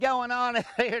going on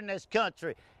here in this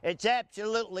country. It's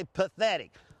absolutely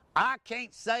pathetic. I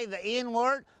can't say the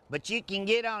N-word, but you can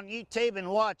get on YouTube and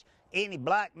watch any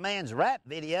black man's rap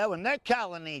video, and they're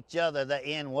calling each other the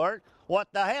N-word. What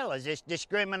the hell is this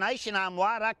discrimination? I'm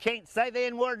white, I can't say the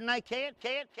N-word, and they can't.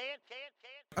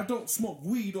 I don't smoke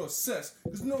weed or cess,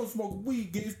 because no smoke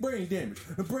weed gives brain damage,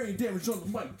 and brain damage on the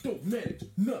mic don't manage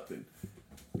nothing.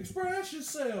 Express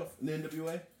yourself, in the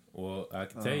NWA. Well, I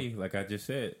can tell you, like I just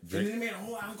said, Drake, and then they made a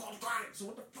whole album called Grind. So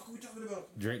what the fuck are we talking about?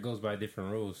 Drake goes by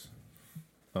different rules.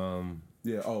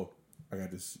 Yeah. Oh, I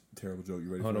got this terrible joke. You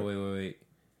ready? Hold on, wait.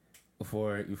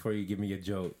 Before you give me your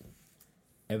joke,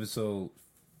 episode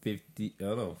 50.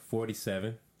 Oh no,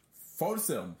 47.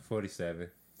 47. 47.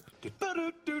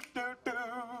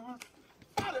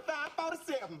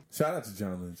 Shout out to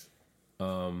John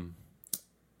Lynch.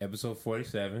 Episode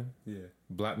 47. Yeah.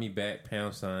 Block me back,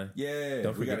 £. Yeah.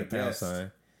 Don't forget the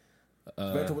 £.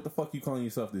 Bento, what the fuck you calling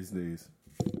yourself these days?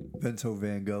 Bento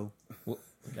Van Gogh. Well,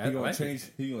 He gonna change.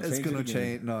 He gonna It's change. gonna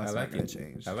change. No, it's I not like gonna it.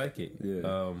 change. I like it.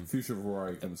 Yeah. Future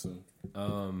Ferrari coming soon.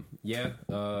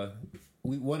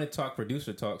 We want to talk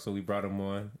producer talk, so we brought him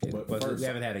on. But But first- we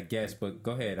haven't had a guest. But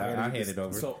go ahead, I'll hand it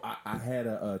over. So I had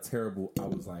a terrible. I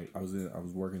was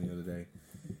working the other day,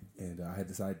 and I had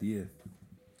this idea,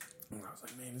 and I was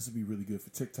like, man, this would be really good for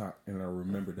TikTok. And I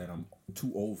remembered that I'm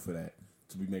too old for that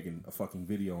to be making a fucking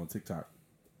video on TikTok,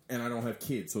 and I don't have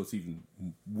kids, so it's even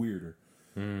weirder.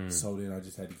 So then I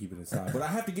just had to keep it inside. But I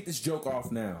have to get this joke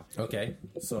off now. Okay,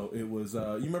 So it was. You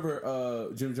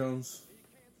remember Jim Jones?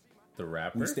 the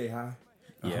rapper. We Stay High.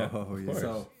 Yeah. Oh, of yeah. course.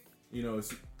 So,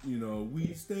 it's,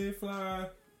 we stay fly,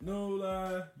 no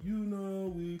lie,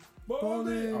 we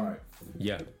ballin'. All right.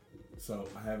 Yeah. So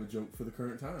I have a joke for the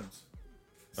current times.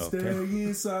 Okay. Stay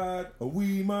inside or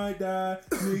we might die.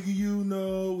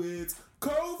 Nigga, it's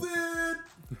COVID.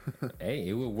 Hey,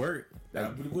 it would work.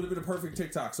 That would have been a perfect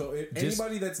TikTok. So if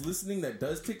anybody that's listening that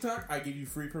does TikTok, I give you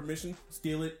free permission.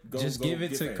 Steal it. Go give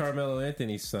it get to famous. Carmelo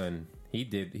Anthony's son. He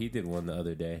did one the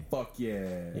other day. Fuck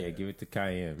yeah. Yeah, give it to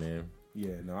Cayenne, man.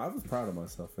 Yeah, no, I was proud of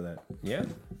myself for that. Yeah.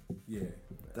 Yeah.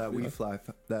 That we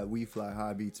fly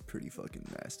high beat's pretty fucking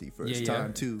nasty first Yeah.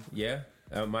 time too. Yeah.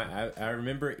 I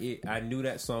remember it. I knew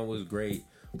that song was great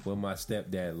when my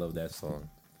stepdad loved that song,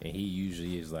 and he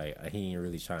usually is like, he ain't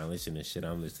really trying to listen to shit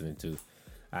I'm listening to.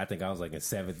 I think I was like in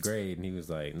 7th grade, and he was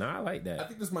like, "Nah, I like that." I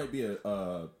think this might be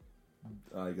a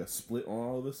split on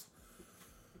all of this.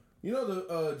 You know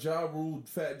the Ja Rule,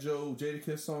 Fat Joe,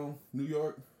 Jadakiss song, New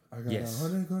York? I got Yes.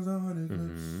 100 guns, 100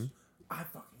 clips. I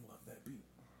fucking love that beat.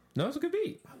 No, it's a good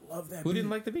beat. I love that Who beat.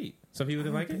 didn't like the beat? Some people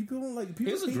didn't like it. People don't like it.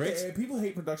 It was a People great- hate that. People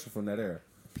hate production from that era.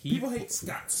 People hate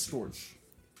Scott Storch.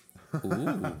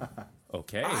 Ooh.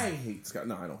 Okay. I hate Scott.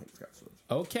 No, I don't hate Scott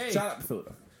Storch. Okay. Shout out to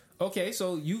Philadelphia. Okay,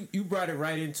 so you brought it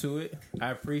right into it. I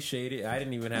appreciate it. I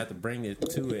didn't even have to bring it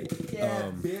to it.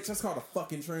 Yeah, bitch. That's called a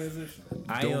fucking transition.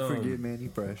 Don't forget Manny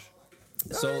Fresh.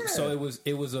 So yeah. so it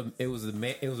was a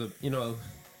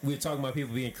we were talking about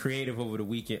people being creative over the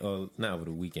weekend, or not over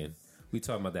the weekend. We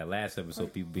talking about that last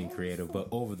episode, people being creative, but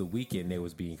over the weekend they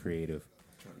was being creative.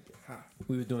 Trying to get high.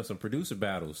 We were doing some producer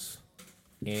battles,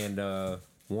 and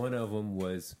one of them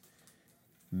was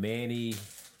Manny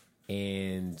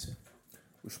and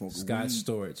We're smoking Scott weed.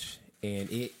 Storch,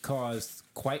 and it caused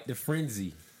quite the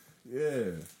frenzy.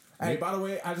 Yeah. Hey, by the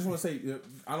way, I just want to say,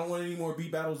 I don't want any more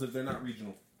beat battles if they're not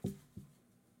regional.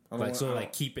 I don't Like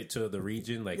want- keep it to the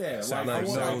region, like Yeah, side like I by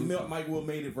want side. like Mike Will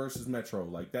Made It versus Metro,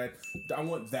 like that. I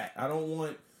want that. I don't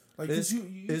want like It's- you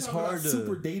it's talking about hard to-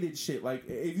 super dated shit. Like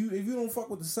if you don't fuck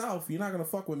with the South, you're not gonna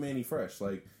fuck with Manny Fresh.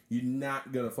 Like you're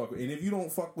not gonna fuck with, and if you don't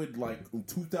fuck with like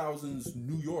 2000s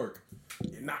New York,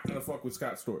 you're not gonna fuck with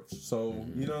Scott Storch. So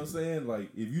you know what I'm saying?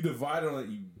 Like if you divide on it,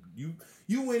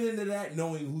 you went into that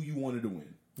knowing who you wanted to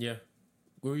win. Yeah.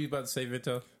 What were you about to say,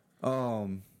 Vito?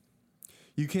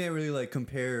 You can't really like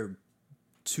compare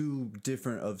two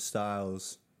different of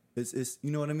styles. It's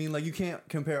you know what I mean? Like you can't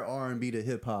compare R&B to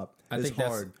hip hop. It's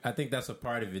hard. I think that's a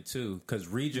part of it too, because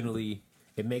regionally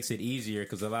it makes it easier.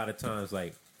 Because a lot of times,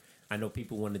 like I know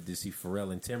people wanted to see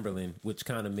Pharrell and Timberland, which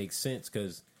kind of makes sense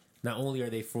because not only are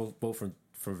they both from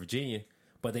Virginia,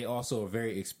 but they also are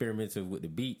very experimental with the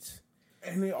beats.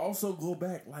 And they also go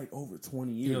back like over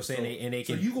 20 years. You know what I'm saying? So, And they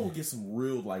so can- you gonna get some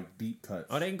real like deep cuts.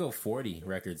 Oh, they can go 40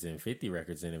 records in, 50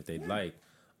 records in if they'd like.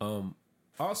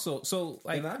 Also, so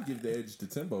like And I'd give the edge to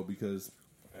Timbo because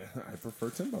I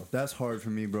prefer Timbo. That's hard for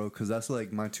me, bro, because that's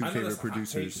like my two I know favorite that's a hot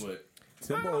producers. take, but I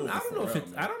Timbo don't, over I don't know if Pharrell,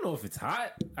 it's man. I don't know if it's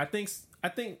hot.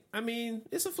 I mean,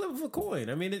 it's a flip of a coin.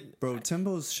 I mean, Bro,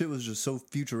 Timbo's shit was just so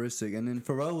futuristic, and then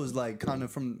Pharrell was like kind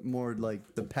of from more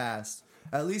like the past.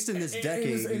 At least in this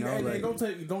decade, you know. Like,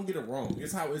 don't get it wrong.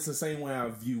 It's the same way I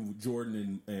view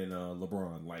Jordan and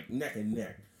LeBron, like neck and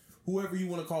neck. Whoever you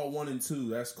want to call 1 and 2,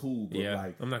 that's cool. But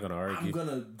like, I'm not gonna argue. I'm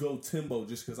gonna go Timbo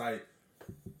just because I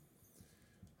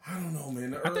don't know,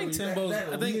 man. I think Timbo's.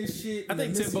 I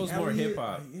think Timbo's more hip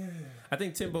hop. Yeah. I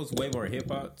think Timbo's way more hip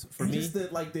hop for me. Just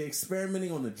the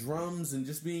experimenting on the drums and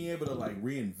just being able to like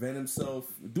reinvent himself,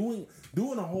 doing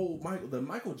a whole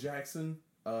Michael Jackson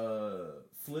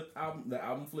flip album, the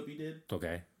album flip he did.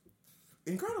 Okay,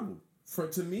 incredible.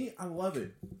 To me, I love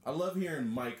it. I love hearing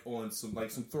Mike on some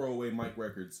throwaway Mike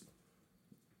records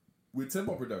with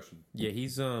Tempo production. Yeah,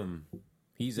 he's out.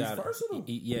 Versatile.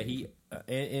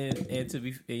 And to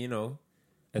be, you know,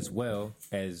 as well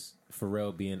as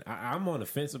Pharrell being, I'm on the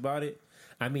fence about it.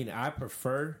 I mean, I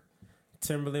prefer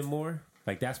Timberland more.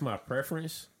 Like, that's my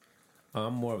preference.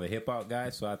 I'm more of a hip hop guy,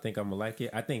 so I think I'm gonna like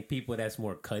it. I think people that's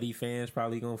more Cudi fans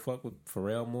probably gonna fuck with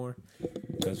Pharrell more,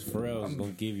 because Pharrell's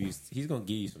gonna give you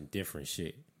some different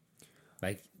shit.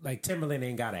 Like Timberland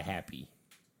ain't got a happy.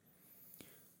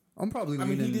 I'm probably. I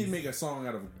mean, he did make a song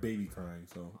out of a baby crying,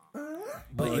 so.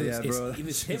 But it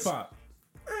was hip hop.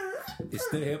 It's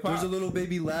still hip hop. There's a little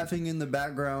baby laughing in the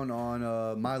background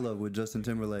on My Love with Justin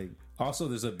Timberlake. Also,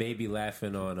 there's a baby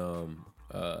laughing on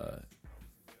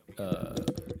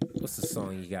what's the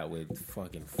song he got with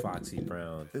fucking Foxy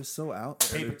Brown? It's so out.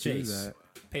 Paper Chase.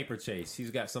 Paper Chase.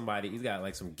 He's got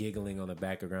like some giggling on the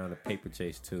background of Paper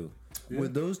Chase too. Yeah.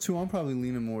 With those two, I'm probably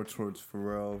leaning more towards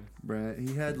Pharrell, Brent.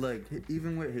 He had like,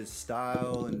 even with his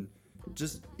style and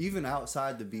just even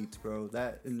outside the beats, bro.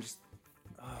 That and just.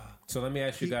 So let me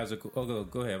ask you guys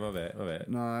go ahead. My bad.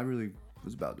 No, I really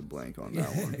was about to blank on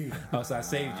that one. Oh, so I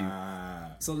saved you.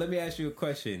 So let me ask you a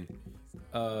question.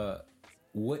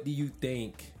 What do you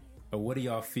think, or what do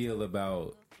y'all feel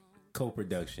about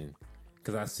co-production?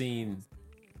 Because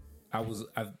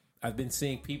I've been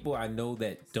seeing people I know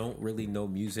that don't really know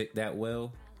music that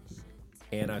well,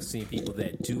 and I've seen people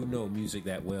that do know music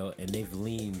that well, and they've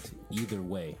leaned either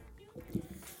way.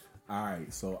 All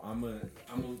right, so I'm gonna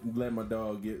let my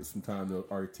dog get some time to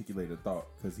articulate a thought,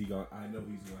 because I know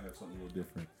he's gonna have something a little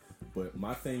different. But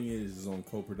my thing is on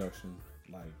co-production,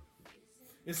 like,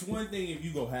 it's one thing if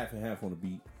you go half and half on a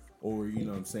beat, or you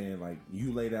know what I'm saying, like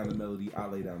you lay down the melody, I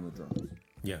lay down the drums.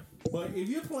 Yeah. But if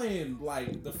you're playing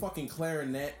like the fucking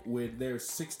clarinet with there's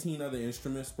 16 other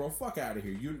instruments, bro, fuck out of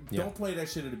here. Don't play that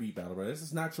shit at a beat battle, bro. This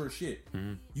is not your shit.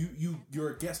 Mm-hmm. You're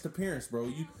a guest appearance,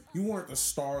 bro. You weren't the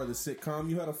star of the sitcom.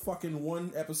 You had a fucking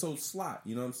 1 episode slot.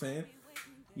 You know what I'm saying?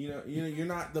 You know, you're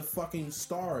not the fucking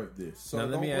star of this. So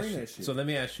don't bring that shit. So let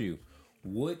me ask you,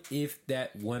 what if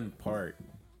that one part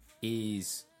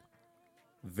is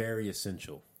very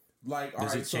essential? Like,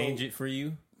 does it change it for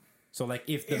you? So, like,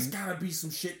 it's gotta be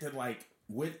some shit that, like,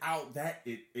 without that,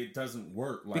 it doesn't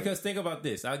work. Like, because think about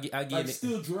this, I'll get like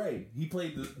Still Dre. He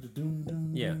played the doom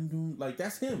doom doom doom. Like,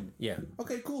 that's him. Yeah.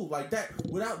 Okay, cool. Like that.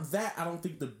 Without that, I don't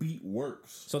think the beat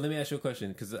works. So let me ask you a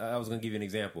question, because I was gonna give you an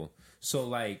example. So,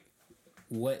 like,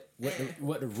 what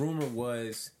the rumor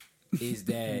was is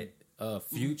that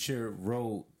Future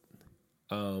wrote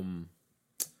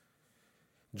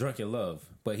Drunken Love,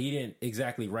 but he didn't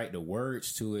exactly write the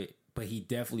words to it, but he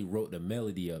definitely wrote the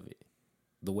melody of it,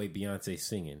 the way Beyonce's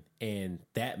singing. And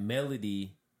that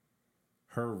melody,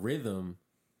 her rhythm,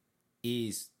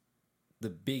 is the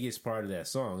biggest part of that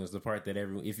song. Is the part that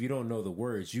everyone, if you don't know the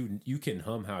words, you can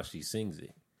hum how she sings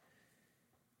it.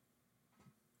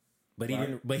 But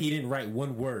he didn't write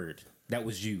one word that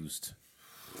was used.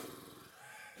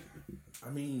 I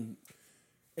mean,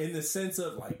 in the sense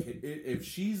of, like, if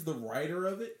she's the writer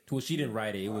of it... Well, she didn't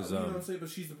write it. It was... you know what I'm saying? But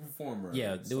she's the performer.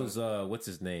 Yeah, it was... what's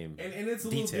his name? And it's a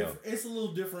little it's a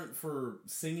little different for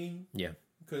singing. Yeah.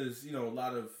 Because, you know, a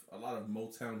lot of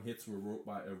Motown hits were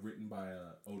written by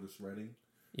Otis Redding.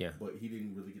 Yeah. But he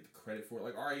didn't really get the credit for it.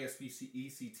 Like,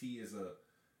 R.E.S.P.C.E.C.T. is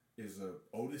a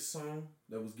Otis song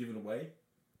that was given away.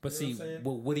 But see,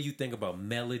 what do you think about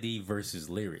melody versus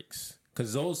lyrics?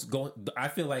 Because I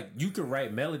feel like you could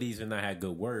write melodies and not have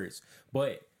good words,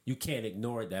 but you can't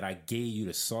ignore that I gave you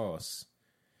the sauce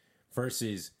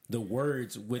versus the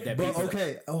words with that. But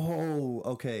okay,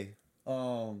 okay.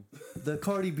 The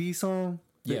Cardi B song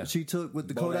that she took with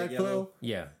the Kodak flow.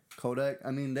 Yeah. Kodak.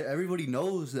 I mean, everybody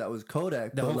knows that was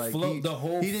Kodak. The whole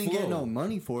flow. He didn't get no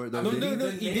money for it, though. No, he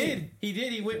did. He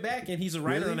did. He went back and he's a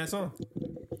writer on that song.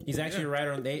 He's actually a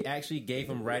writer on. They actually gave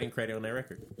him writing credit on that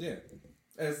record. Yeah.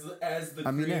 As the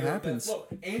I mean, it happens.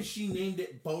 And she named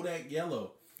it Bodak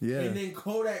Yellow. Yeah. And then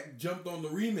Kodak jumped on the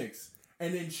remix.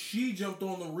 And then she jumped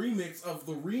on the remix of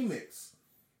the remix.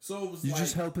 So it was You're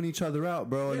just helping each other out,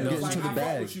 bro, and Yeah, you're it getting was to like, the I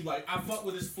fuck bag. with you, like I fuck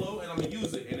with his flow, and I'm gonna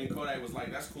use it. And then Kodak was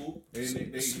like, "That's cool," and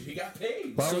he got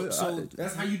paid. So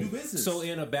That's how you do business. So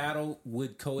in a battle,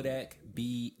 would Kodak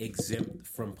be exempt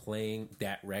from playing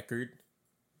that record,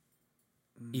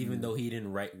 even though he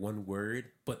didn't write one word?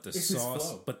 But the It's his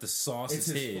sauce, flow. but the sauce it's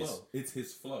is his his. flow. It's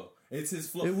his flow. It's his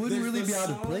flow. It wouldn't There's really the be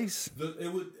out of song, place.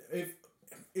 It would if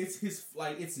it's his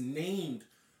like it's named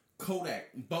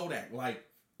Kodak Bodak, like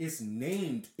it's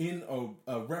named in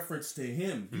a reference to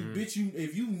him. Bitch,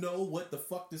 if you know what the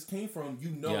fuck this came from, you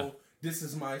know this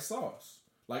is my sauce.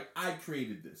 Like I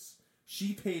created this.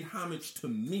 She paid homage to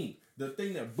me. The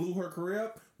thing that blew her career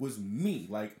up was me,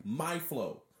 like my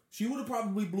flow. She would have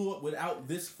probably blew up without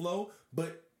this flow,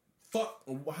 but fuck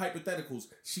hypotheticals.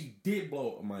 She did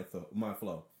blow up my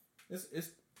flow.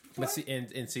 It's But see,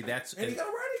 and see that's and he got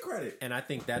writing credit. and I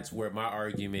think that's where my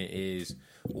argument is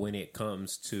when it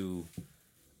comes to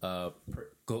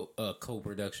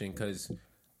co-production, because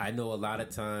I know a lot of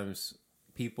times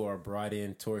people are brought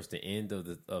in towards the end of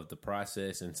the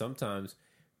process, and sometimes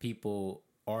people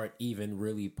aren't even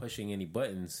really pushing any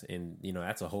buttons, and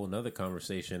that's a whole nother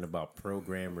conversation about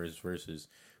programmers versus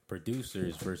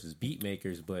producers versus beat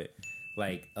makers. But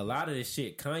like a lot of the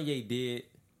shit Kanye did,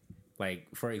 like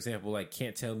for example, like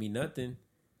Can't Tell Me Nothing,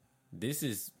 this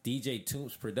is DJ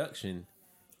Toom's production.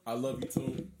 I love you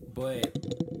too. But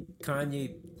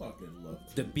Kanye, Fucking love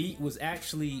you. the beat was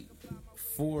actually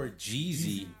for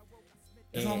Jeezy.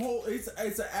 It's a whole. It's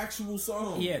an actual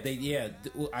song.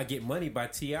 I Get Money by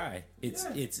T.I.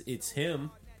 It's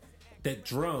him. The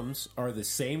drums are the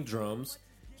same drums.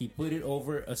 He put it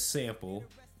over a sample,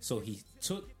 so he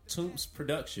took Toom's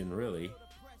production, really,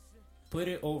 put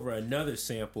it over another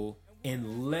sample,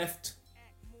 and left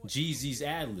Jeezy's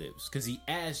ad-libs, because he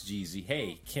asked Jeezy,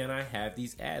 hey, can I have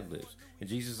these ad-libs? And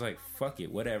Jeezy's like, fuck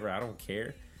it, whatever, I don't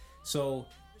care. So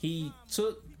he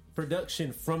took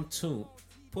production from Toom,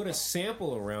 put a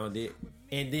sample around it,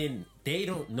 and then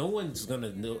no one's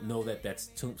gonna know that that's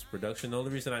Toom's production. The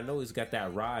only reason I know is got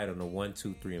that ride on the 1,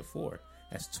 2, 3, and 4.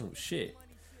 That's Toom's shit.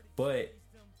 But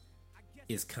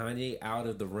is Kanye out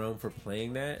of the realm for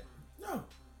playing that? No.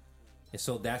 And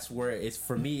so that's where it's,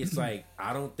 for me, it's like,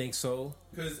 I don't think so.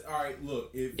 Because, all right,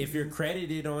 look, if you're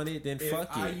credited on it, then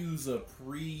fuck it. If I use a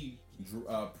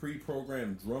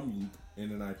pre-programmed drum loop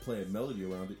and then I play a melody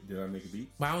around it, did I make a beat?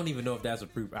 Well, I don't even know if that's a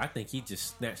pre. I think he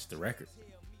just snatched the record.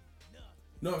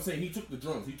 No, I'm saying he took the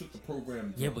drums. He took the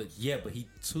programmed drums. Yeah, but he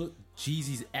took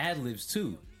Jeezy's ad-libs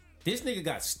too. This nigga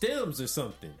got stems or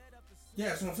something. Yeah,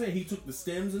 that's what I'm saying. He took the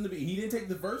stems and the beat. He didn't take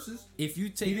the verses. He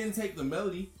didn't take the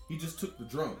melody. He just took the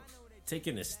drums.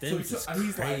 Taking the stems So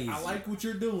he's crazy. like, I like what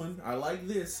you're doing. I like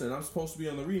this, and I'm supposed to be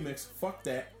on the remix. Fuck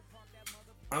that.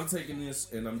 I'm taking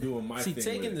this and I'm doing my thing.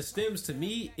 Taking with the it. stems to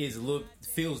me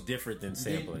feels different than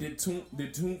sampling. Did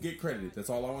Toom get credited? That's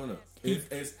all I want to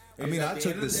know. I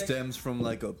took the stems from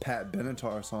like a Pat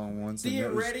Benatar song once.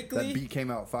 Theoretically, that beat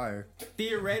came out fire.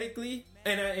 Theoretically,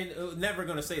 and never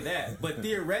gonna say that, but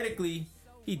theoretically,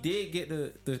 he did get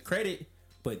the credit.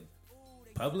 But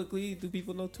publicly, do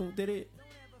people know Toom did it?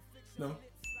 No.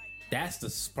 That's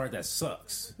the part that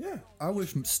sucks. Yeah. I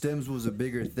wish stems was a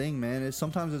bigger thing, man.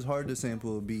 Sometimes it's hard to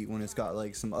sample a beat when it's got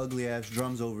like some ugly ass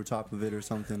drums over top of it or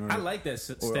something. Or, I like that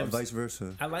stems, or vice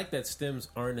versa. I like that stems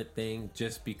aren't a thing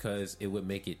just because it would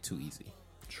make it too easy.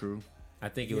 True. I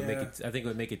think it would make it. I think it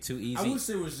would make it too easy. I wish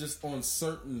it was just on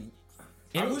certain.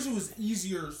 I wish it was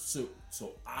easier so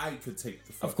I could take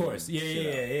the. Of course,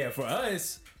 yeah. For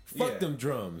us, fuck them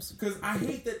drums. Because I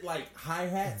hate that like hi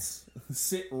hats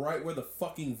sit right where the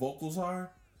fucking vocals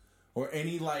are, or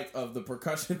any like of the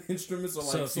percussion instruments are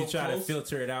like so if you try close. to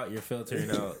filter it out, you're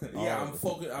filtering out. Yeah,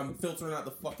 I'm filtering out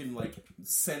the fucking like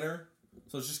center,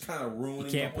 so it's just kind of ruining.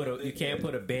 You can't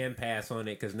put a band pass on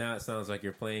it because now it sounds like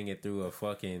you're playing it through a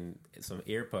fucking some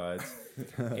AirPods,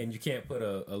 and you can't put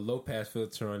a low pass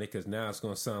filter on it because now it's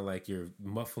gonna sound like you're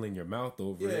muffling your mouth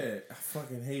over it. Yeah, I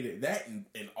fucking hate it. That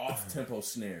and off tempo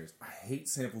snares. I hate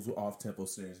samples with off tempo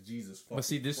snares. Jesus fucking. But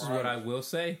see, this Christ. is what I will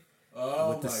say. Oh,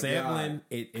 with the sampling,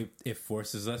 it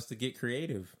forces us to get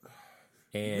creative.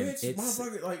 And it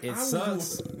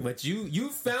sucks, but you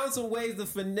found some ways to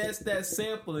finesse that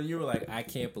sample, and you were like, I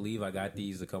can't believe I got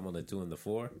these to come on the 2 and the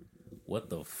 4. What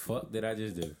the fuck did I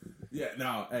just do? Yeah,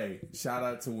 no, hey, shout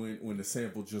out to when the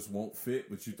sample just won't fit,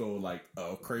 but you throw like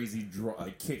a crazy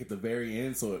kick at the very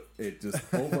end, so it just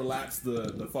overlaps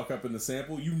the fuck up in the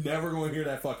sample. You never gonna hear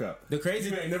that fuck up. You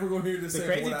ain't never gonna hear the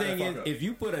crazy thing is, if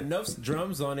you put enough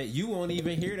drums on it, you won't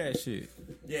even hear that shit.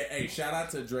 Yeah, hey, shout out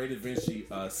to Dre Da Vinci,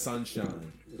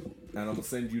 Sunshine, and I'm gonna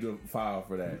send you the file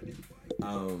for that.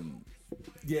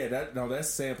 Yeah, that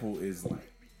sample is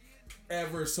like,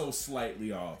 ever so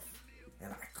slightly off,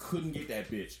 and I couldn't get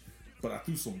that bitch. But I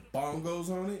threw some bongos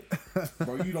on it,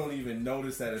 bro. You don't even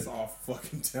notice that it's off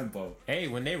fucking tempo. Hey,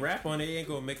 when they rap on it, it ain't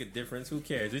gonna make a difference. Who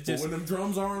cares? It But just when them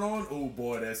drums aren't on, oh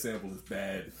boy, that sample is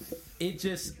bad. it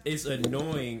just is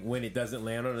annoying when it doesn't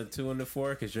land on the 2 and the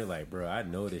 4 because you're like, bro, I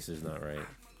know this is not right.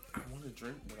 I want to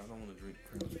drink, but I don't want to drink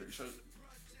cream straight.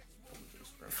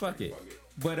 Fuck it.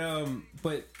 But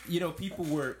you know, people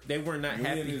were not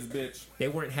happy. This bitch. They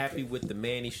weren't happy with the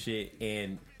Manny shit,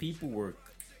 and people were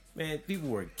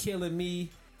killing me,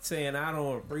 saying I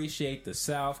don't appreciate the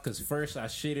South because first I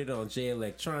shitted on Jay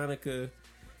Electronica,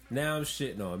 now I'm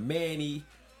shitting on Manny.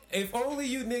 If only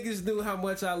you niggas knew how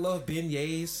much I love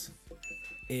beignets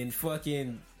and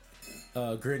fucking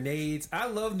grenades. I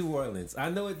love New Orleans. I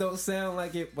know it don't sound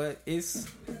like it, but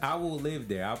I will live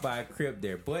there. I'll buy a crib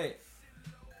there, but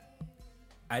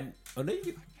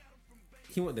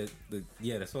he want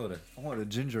the soda. I want a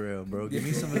ginger ale, bro. Give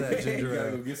me some of that ginger You gotta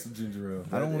ale. go get some ginger ale.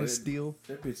 I don't want to steal.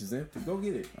 That bitch is empty. Go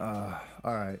get it. All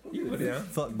right. You go down.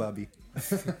 Fuck Bobby.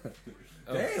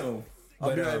 Damn.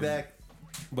 I'll be right back.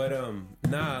 But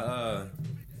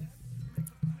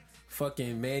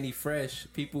fucking Manny Fresh,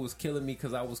 people was killing me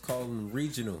because I was calling him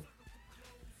regional.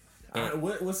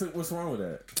 What's wrong with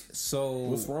that? So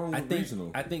What's wrong with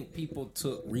regional? I think people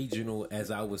took regional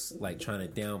as I was like trying to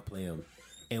downplay him,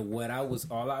 and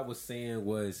all I was saying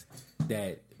was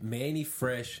that Manny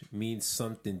Fresh means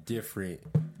something different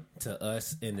to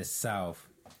us in the South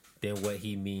than what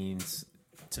he means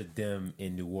to them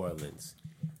in New Orleans.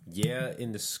 Yeah,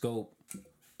 in the scope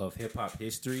of hip hop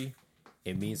history,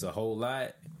 it means a whole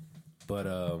lot. But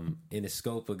in the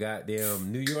scope of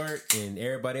goddamn New York and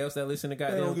everybody else that listen to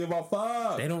goddamn, They don't give a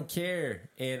fuck. they don't care.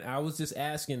 And I was just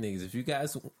asking niggas, if you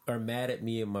guys are mad at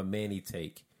me and my Manny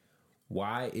take,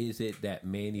 why is it that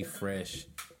Manny Fresh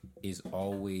is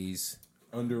always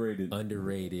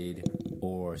underrated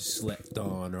or slept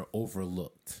on or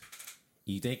overlooked?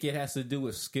 You think it has to do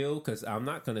with skill? Because I'm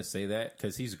not going to say that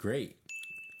because he's great.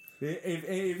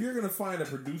 If you're gonna find a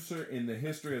producer in the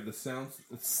history of the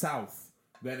South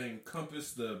that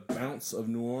encompassed the bounce of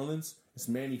New Orleans, it's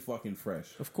Manny fucking Fresh.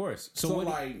 Of course. So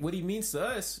what he means to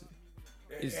us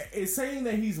is saying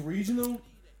that he's regional.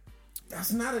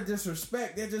 That's not a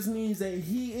disrespect. That just means that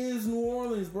he is New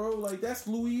Orleans, bro. Like, that's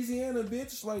Louisiana,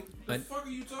 bitch. Like, the fuck are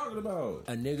you talking about?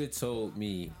 A nigga told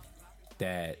me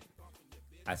that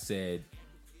I said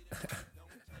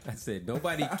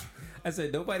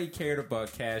nobody cared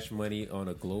about Cash Money on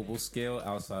a global scale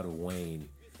outside of Wayne.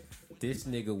 This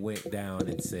nigga went down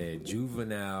and said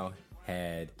Juvenile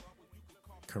had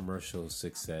commercial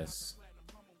success.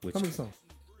 Which, how many songs?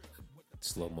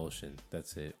 Slow Motion.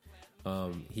 That's it.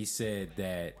 He said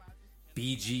that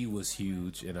BG was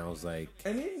huge, and I was like,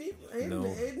 and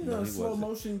no, Slow wasn't.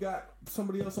 Motion got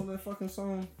somebody else on that fucking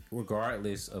song.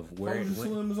 Regardless of where it Soldier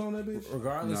went, Slim is on that bitch.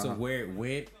 regardless of where it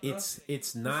went,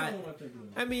 it's not.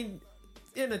 I mean,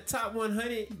 in the top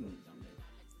 100,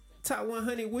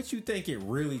 what you think it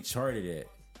really charted at?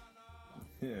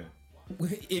 Yeah.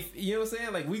 If you know what I'm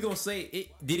saying, like we gonna say it.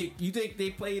 You think they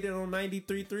played it on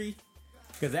 93.3?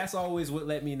 Because that's always what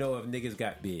let me know if niggas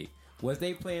got big. Was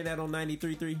they playing that on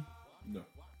 93.3? No.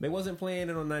 They wasn't playing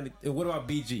it on 90. What about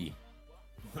BG?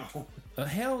 No.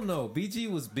 Hell no. BG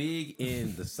was big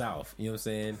in the South. You know what I'm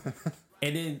saying?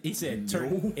 And then he said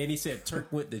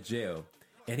Turk went to jail.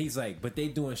 And he's like, but they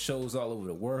doing shows all over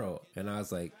the world. And I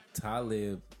was like,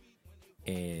 Talib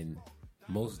and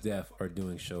Mos Def are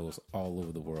doing shows all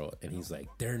over the world. And he's like,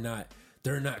 they're not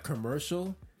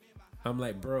commercial. I'm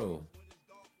like, bro,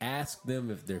 ask them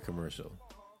if they're commercial.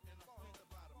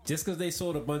 Just because they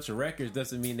sold a bunch of records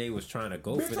doesn't mean they was trying to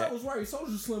go Bitch, for that. I was right.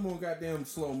 Soldier Slim on goddamn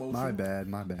Slow Motion. My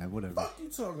bad. Whatever. What you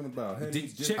talking about? I don't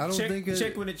think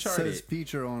check when it charted. Says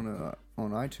feature on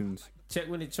iTunes. Check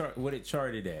when what it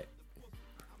charted at.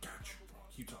 Got you, bro.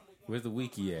 Keep talking. Where's the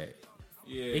wiki at?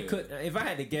 Yeah. It could. If I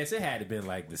had to guess, it had to been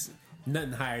like this.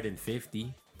 Nothing higher than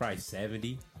 50, probably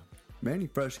 70. Manny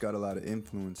Fresh got a lot of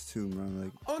influence too, man.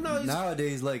 Like, Oh, no, he's-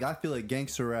 nowadays, like I feel like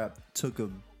gangster rap took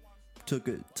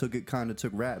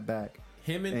rap back.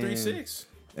 Him and 3-6.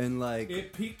 And like,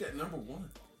 It peaked at number 1.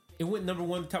 It went number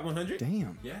 1 top 100.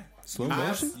 damn, Yeah. Slow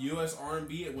Motion. U.S.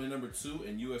 R&B it went number 2,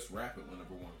 and U.S. rap it went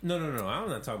number 1. No. I'm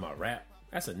not talking about rap.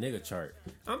 That's a nigga chart.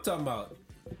 I'm talking about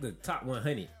the top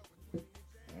 100.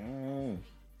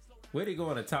 Where they go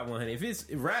on the top 100? If it's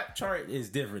rap chart is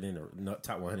different than the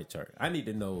top 100 chart. I need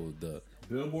to know the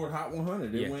Billboard Hot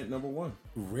 100. It Yeah. went number 1.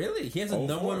 Really. He has a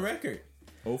number 1 record.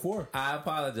 04. I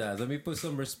apologize. Let me put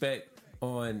some respect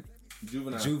on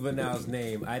Juvenile's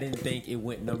name. I didn't think it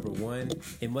went number one.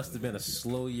 It must have been a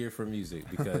slow year for music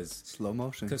because Slow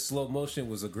Motion. Because Slow Motion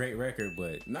was a great record,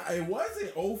 but Nah, it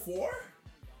wasn't 04.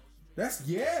 That's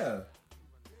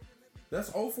That's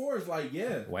 04 is like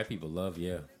white people love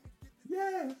yeah.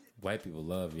 White people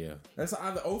love That's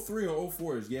either 03 or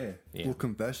 04 is yeah. Well,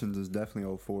 Confessions is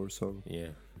definitely 04, so. Yeah.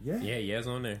 Yeah. It's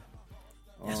on there.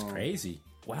 That's crazy.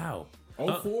 Wow.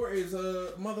 04 is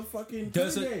a motherfucking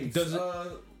Does it- Gates. does it-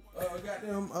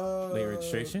 Goddamn Late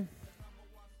registration?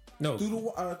 No. through the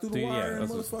wire I and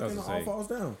was motherfucking gonna All say. Falls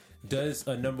Down. Does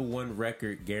a number one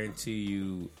record guarantee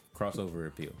you crossover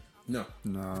appeal? No.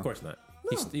 Nah. Of course not.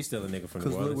 No. He's still a nigga from New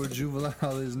Because look where Orleans.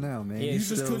 Juvenile is now, man. Yeah, You He's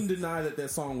just still- couldn't deny that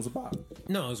song was about.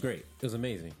 No, it was great. It was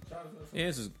amazing.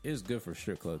 Yeah, it's good for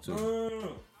strip club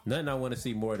too. Nothing I want to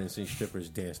see more than see strippers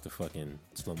dance to fucking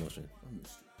Slow Motion.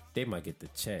 They might get the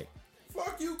check.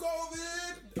 Fuck you,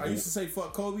 COVID. I used to say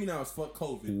fuck Kobe. Now it's fuck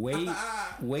COVID.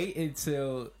 Wait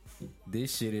until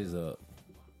this shit is up.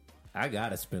 I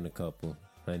gotta spend a couple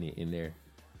honey in there.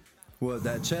 What,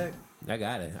 that check? I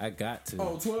got to.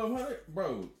 Oh, 1,200,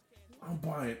 bro. I'm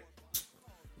buying.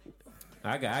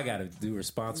 I gotta do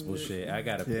responsible shit. I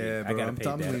gotta pay. Yeah, I bro. gotta pay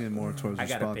I'm that. leaning more towards I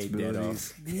gotta pay debt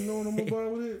responsibilities. off. Do you know what I'm gonna buy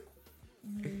with it?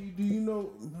 Do you know?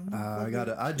 I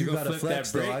You do gonna gotta flip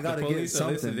flex that though. break? I gotta The get police are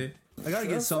something. listening. I gotta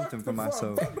get something for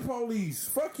myself. Fuck the police.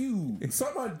 Fuck you.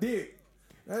 Suck my dick.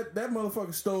 That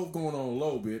motherfucking stove going on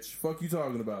low, bitch. Fuck you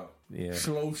talking about? Yeah.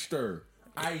 Slow stir.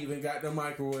 I even got the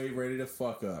microwave ready to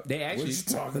fuck up. They actually. What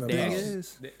you talking they about? Thing actually-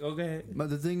 is, Oh, go ahead. but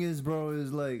the thing is, bro,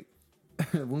 is like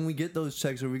when we get those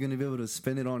checks, are we gonna be able to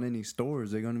spend it on any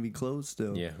stores? They're gonna be closed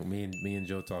still. Yeah, me and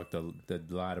Joe talked a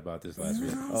lot about this last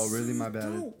week. Oh, really? My bad.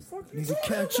 Don't fucking Need to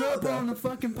catch up on the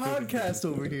fucking podcast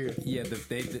over here. Yeah,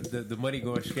 the money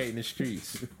going straight in the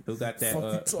streets. Who got that?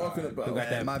 Fuck you talking about? Who got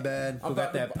that? My bad. Who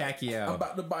got that I'm Pacquiao?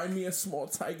 about to buy me a small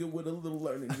tiger with a little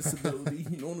learning disability.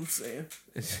 You know what I'm saying?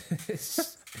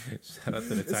 Shout out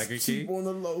to the Tiger It's cheap King. on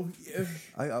the low. Yeah.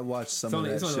 I watched some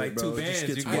only- of it's that only shit, like two bro. It just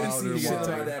bands. gets You I can didn't wilder see the and shit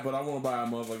wilder. like that, but I want to buy a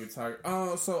motherfucking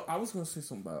tiger. So I was gonna say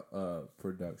something about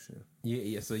production.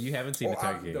 Yeah. So you haven't seen the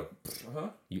Tiger King. Huh?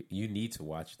 You need to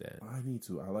watch that. I need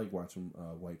to. I like watching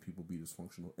white people be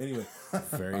dysfunctional. Anyway,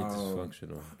 Very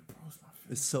dysfunctional.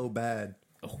 It's so bad.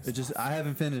 It just I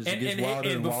haven't finished. It And, gets wilder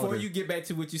and before wilder. you get back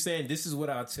to what you're saying, this is what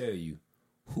I'll tell you.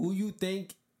 Who you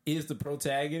think is the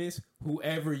protagonist,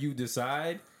 whoever you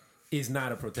decide, is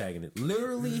not a protagonist.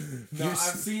 Literally, now I've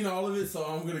seen all of it, so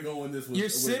I'm gonna go in this. With,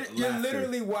 you're laughter.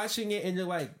 literally watching it and you're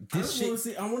like, this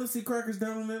shit. I want to see crackers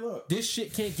down on their luck. This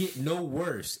shit can't get no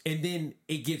worse, and then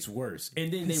it gets worse,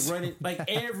 and then they run it like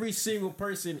every single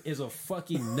person is a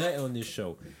fucking nut on this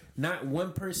show. Not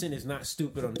one person is not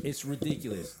stupid on. It's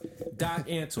ridiculous. Doc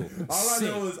Antle. All I sick.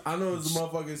 know is the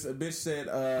motherfuckers. A bitch said.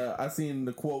 I seen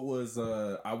the quote was.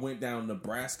 I went down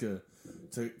Nebraska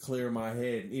to clear my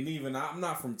head, and even I'm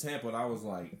not from Tampa. And I was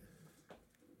like,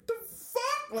 the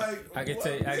fuck, like I can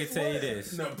tell you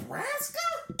this. Nebraska.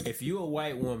 If you're a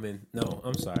white woman, no,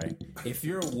 I'm sorry. If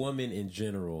you're a woman in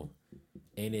general,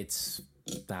 and it's,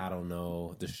 I don't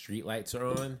know, the street lights are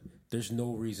on, there's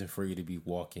no reason for you to be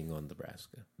walking on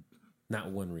Nebraska. Not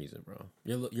one reason, bro.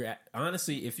 You're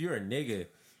honestly, if you're a nigga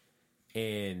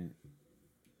and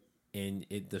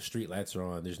the street lights are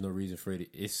on, there's no reason for it.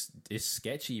 It's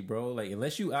sketchy, bro. Like,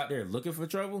 unless you out there looking for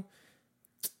trouble,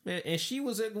 man. And she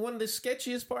was at one of the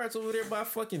sketchiest parts over there by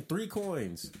fucking 3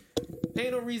 coins.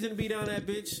 Ain't no reason to be down that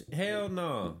bitch. Hell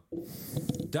no.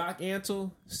 Doc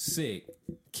Antle, sick.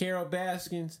 Carol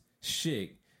Baskins,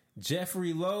 sick.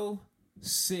 Jeffrey Lowe,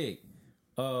 sick.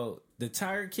 The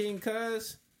Tiger King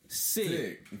cuz,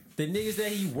 sick. The niggas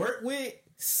that he worked with,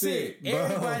 sick. Sick,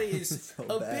 Everybody is So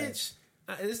a bad. bitch.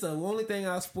 This is the only thing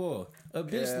I'll spoil. A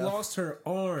bitch Yeah. lost her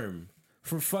arm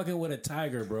for fucking with a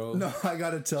tiger, bro. No, I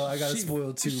gotta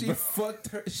spoil too, She bro. fucked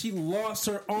her. She lost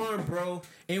her arm, bro,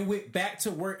 and went back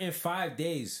to work in 5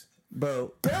 days.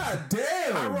 Bro, God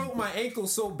damn. I rolled my ankle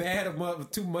so bad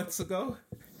 2 months ago.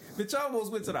 Bitch, I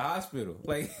almost went to the hospital.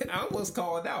 Like, I almost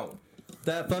called out.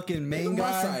 that fucking main My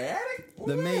guy, sciatic.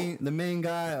 the main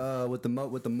guy with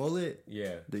the mullet.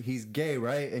 Yeah. He's gay,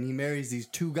 right? And he marries these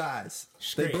 2 guys.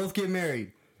 Straight. They both get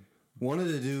married. One of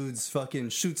the dudes fucking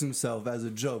shoots himself as a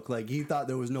joke. Like, he thought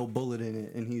there was no bullet in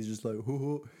it, and he's just like,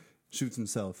 hoo, shoots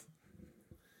himself.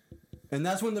 And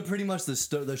that's when pretty much the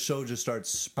show just starts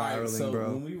spiraling, Alright, so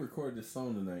bro. when we record this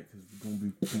song tonight, because we're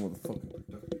gonna be motherfucking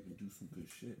productive and do some good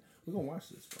shit, we're gonna watch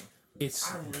this, bro.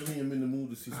 It's I really am in the mood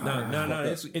to see some.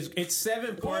 no. It's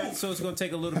 7 parts, so it's gonna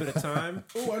take a little bit of time.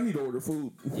 Oh, I need to order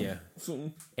food. Yeah.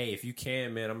 Soon. Hey, if you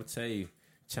can, man, I'm gonna tell you,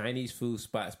 Chinese food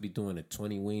spots be doing the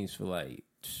 20 wings for like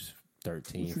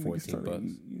 13, You niggas 14 trying to bucks.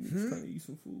 eat- You niggas trying to eat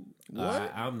some food.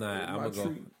 I'm not. I'm My gonna go.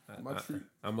 treat. My treat.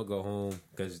 I'm gonna go home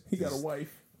because He got a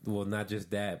wife. Well, not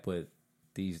just that, but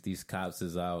these cops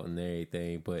is out and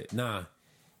everything. But nah,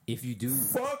 if you do,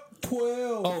 Fuck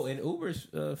 12. oh, and Uber's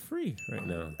free right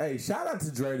now. Hey, shout out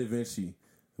to Dre Da Vinci.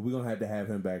 We're gonna have to have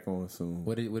him back on soon.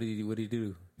 What did he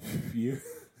do? Yeah.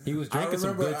 He was I drinking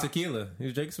some remember good tequila. He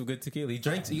was drinking some good tequila.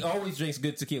 He always drinks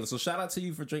good tequila. So shout out to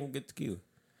you for drinking good tequila.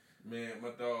 Man, my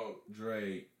dog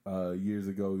Dre, years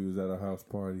ago, he was at a house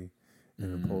party,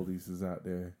 and the police was out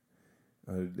there.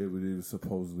 It was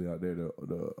supposedly out there.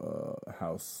 The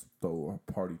house thrower,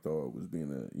 party thrower, was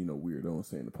being a weirdo and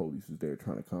saying the police was there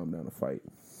trying to calm down the fight.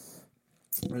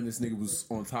 And this nigga was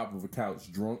on top of a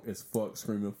couch, drunk as fuck,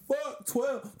 screaming, "Fuck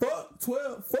 12, fuck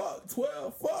 12, fuck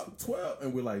 12, fuck 12."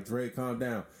 And we're like, Dre, calm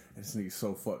down. And this nigga's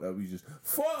so fucked up. He's just,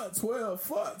 "Fuck 12,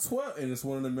 fuck 12." And it's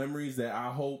one of the memories that I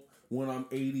hope when I'm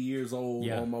 80 years old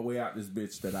on my way out this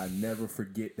bitch that I never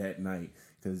forget that night.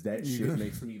 Because that shit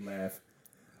makes me laugh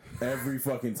every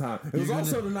fucking time. It was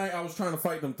also the night I was trying to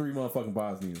fight them 3 motherfucking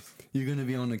Bosnians. You're gonna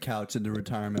be on the couch at the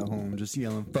retirement home, just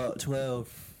yelling "fuck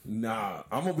 12." Nah,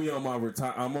 I'm gonna be on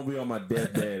my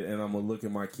deathbed, and I'm gonna look at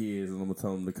my kids, and I'm gonna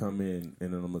tell them to come in,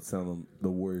 and then I'm gonna tell them the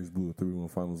Warriors blew a 3-1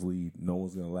 finals lead. No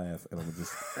one's gonna laugh, and I'm gonna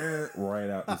just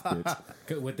right out this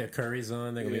bitch. With their curries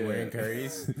on, they're gonna be wearing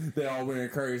curries. They're all wearing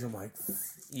curries. I'm like,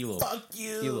 You little, fuck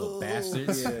you little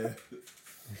bastards. Yeah.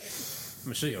 I'm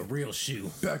gonna show you a real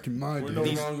shoe. Back in my no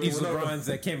day, longer- These we're no- LeBrons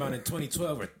that came out in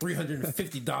 2012 were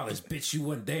 $350. Bitch, you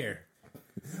weren't there.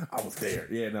 I was there.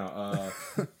 Yeah, no.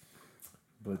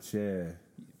 But yeah.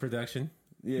 Production.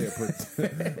 Yeah,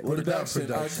 What about production?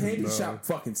 production, Candy bro? Shop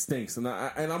fucking stinks, and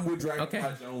I'm with Dragon Okay.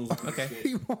 Pie Jones. Okay.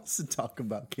 he wants to talk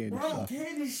about Candy Bro, Shop.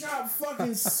 Candy Shop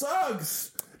fucking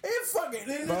sucks. It fucking.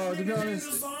 And Bro, this to be nigga honest-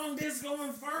 did the song Disco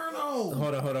Inferno.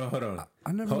 Hold on.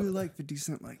 I never really liked 50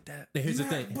 Cent like that. Here's the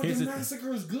thing. But Here's the the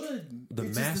massacre is good. The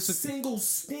It's just Massacre- single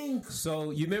stinks. So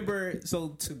you remember? So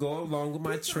to go along with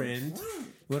my trend,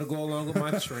 we're gonna go along with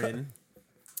my trend.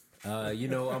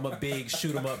 I'm a big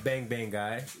shoot 'em up, bang bang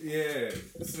guy. Yeah,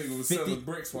 this nigga was 50 selling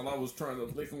bricks while I was trying to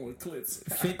lick him with clits.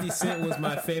 50 Cent was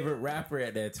my favorite rapper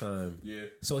at that time. Yeah.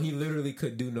 So he literally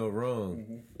could do no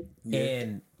wrong.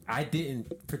 And I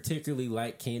didn't particularly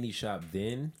like Candy Shop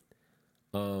then.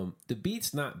 The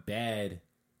beat's not bad.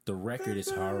 The record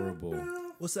is horrible.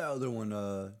 What's that other one?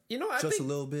 I Just think a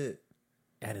little bit.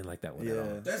 I didn't like that one at Yeah,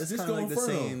 all. That's it's Disco kind of like the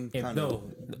Inferno. same And kind of.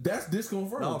 no, That's Disco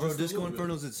Inferno. No, bro, just a Disco little bit.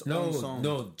 Inferno's its own song.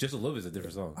 no, just a little bit is a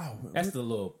different song. That's the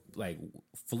little like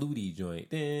fluty joint.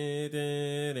 I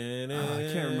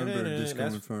can't remember Disco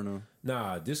Inferno.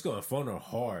 Nah, Disco Inferno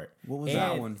hard. What was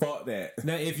that one? Fuck that.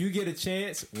 Now, if you get a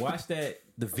chance, watch the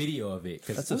video of it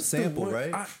because That's a sample,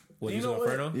 right? what you Disco know what?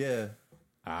 Inferno. Yeah,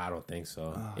 I don't think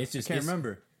so. It's I just can't it's-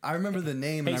 remember. I remember the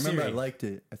name, and Hey, I remember Siri. I liked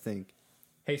it. I think.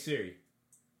 Hey Siri,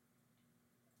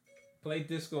 play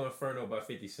Disco Inferno by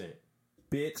 50 Cent.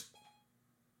 Bitch.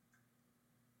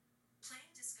 Playing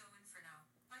Disco Inferno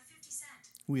by 50 Cent.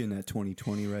 We in that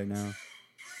 2020 right now.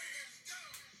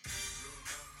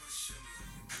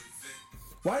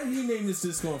 Why did he name this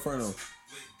Disco Inferno?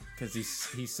 Because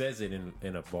he says it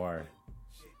in a bar.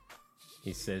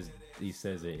 He says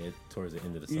it towards the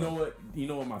end of the song. You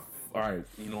know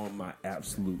what my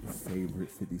absolute favorite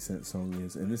 50 Cent song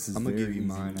is, and this is I'm gonna very give you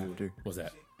easy mine to do. after. What's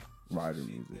that? Rider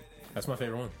music. That's my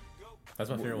favorite one. That's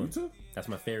my favorite you one. too? That's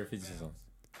my favorite 50 Cent song.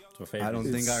 It's my favorite. I don't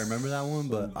think I remember that one,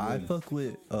 but so I good. fuck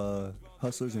with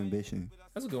Hustler's Ambition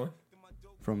That's a good one.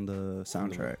 from the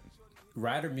soundtrack.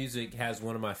 Rider Music has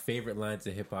one of my favorite lines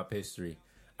in hip hop history.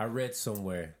 I read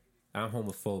somewhere, I'm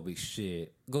homophobic.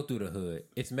 Shit, go through the hood.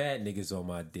 It's mad niggas on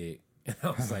my dick. And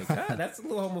I was like, that's a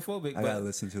little homophobic. I But gotta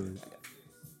listen to it.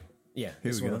 yeah,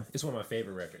 Here it's we one, go. it's one of my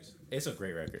favorite records. It's a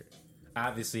great record.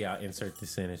 Obviously, I'll insert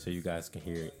this in it so you guys can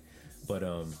hear it. But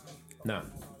nah,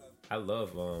 I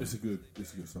love It's a good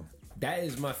song. that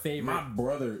is my favorite. My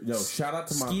brother, shout out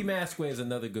to my Ski Mask Way is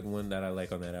another good one that I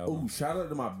like on that album. Oh, shout out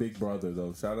to my big brother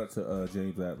though. Shout out to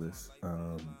James Atlas.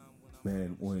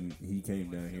 Man, when he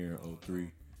came down here in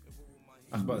 03.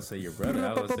 I was about to say your brother.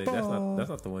 I was about to say that's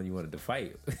not the one you wanted to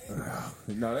fight.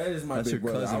 No, that is my That's big your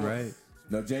brother. cousin, right?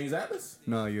 No, James Atlas?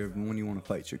 No, you're when you want to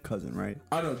fight your cousin, right?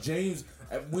 I know James.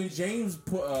 When James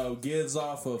gives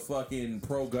off a fucking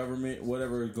pro government,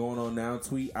 whatever is going on now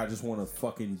tweet, I just want to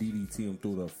fucking DDT him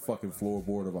through the fucking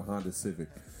floorboard of a Honda Civic.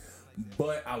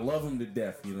 But I love him to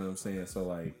death. You know what I'm saying? So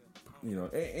like, You know,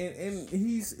 and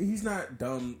he's not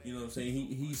dumb. You know what I'm saying?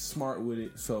 He's smart with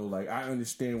it. So like, I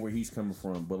understand where he's coming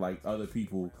from. But like other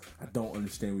people, I don't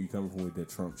understand where you're coming from with that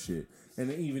Trump shit. And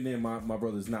then even then, my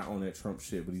brother's not on that Trump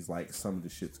shit, but he's like, some of the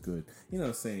shit's good. You know what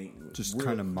I'm saying? Just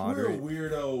kind of moderate. Real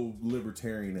weirdo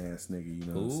libertarian ass nigga. You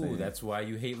know what I'm saying? Ooh, that's why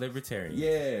you hate libertarians.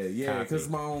 Yeah, because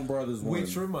my own brother's one.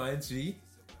 Which reminds me,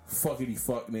 fuckity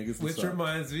fuck niggas. Which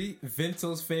reminds me,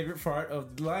 Vinto's favorite part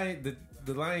of the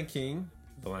Lion King,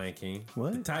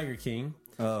 What? the Tiger King.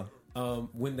 Oh,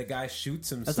 when the guy shoots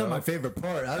himself. that's not my favorite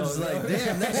part. I was like,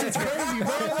 damn, that shit's crazy,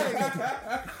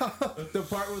 bro. The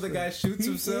part where the guy shoots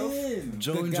himself.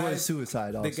 Joe The enjoys guy's-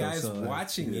 suicide. Also, The guy's so,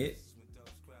 watching it.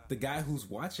 The guy who's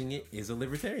watching it is a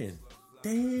libertarian.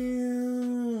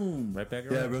 Damn. Right back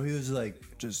around. Yeah, bro. He was like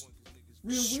just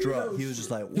struck. He was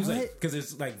just like, what? He was like, because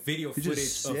it's like video He footage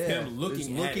just- of yeah, him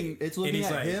looking it's at it. It's And looking he's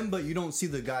at like- him, but you don't see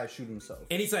the guy shoot himself.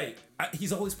 And he's like,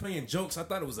 he's always playing jokes. I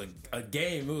thought it was a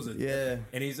game. It was a Yeah.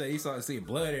 And he's like, he saw seeing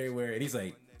blood everywhere, and he's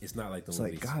like, it's not like the It's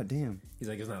movies. like, god damn. He's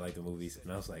like, it's not like the movies.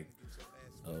 And I was like,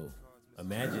 oh,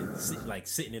 imagine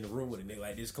sitting in a room with a nigga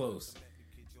like this close,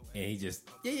 and he just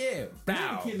The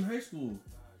bow. kid in high school.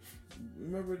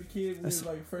 Remember the kid when he was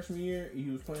like freshman year? He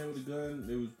was playing with a gun.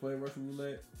 They was playing Russian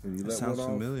roulette, and he let sounds one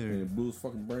off, familiar. and it blew his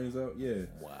fucking brains out. Yeah,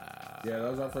 Wow. yeah,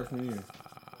 that was our freshman year.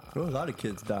 Bro, a lot of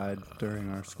kids died during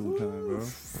our school time, bro.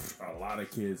 A lot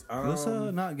of kids. Let's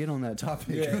not get on that topic.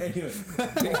 Yeah, anyway.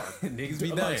 Niggas be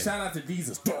dying. Like, shout out to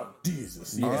Jesus, Dark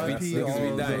Jesus. R.I.P. Niggas all be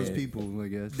of dying. those people, I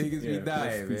guess. Niggas be Yeah,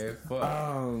 dying, man.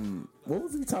 Fuck. What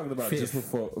was we talking about Fifth. just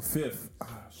before? Fifth. Ah,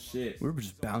 shit. We're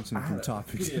just bouncing from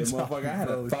topics. Yeah, to motherfucker. I had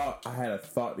a topic, thought. I had a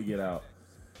thought to get out.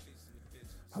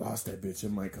 I lost that bitch.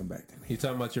 It might come back to me. You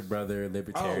talking about your brother,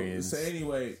 libertarians? Oh, so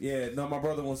anyway, yeah. No, my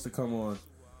brother wants to come on.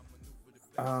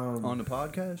 on the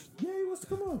podcast. Yeah, he wants to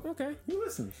come on. Okay, He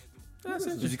listens. that's Is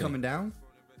he interesting. coming down?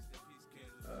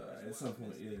 At some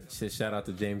point, yeah. Shit, shout out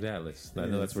to James Atlas. I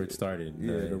know that's where it started.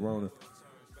 Yeah, the Rona.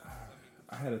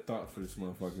 I had a thought for this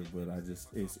motherfucker, but I just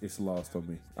it's lost on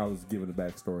me. I was giving a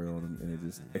backstory on him,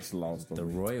 and it's lost on The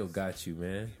me. Royal got you,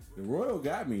 man. The Royal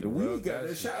got me. The Royal weed got got me.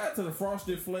 you. Shout out to the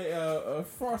frosted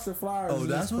flowers. Oh,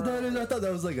 that's what that is. I thought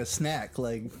that was like a snack.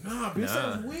 Like, Nah, bitch,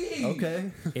 Nah. that's weed.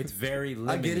 okay, It's very I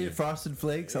lemony. get it. Frosted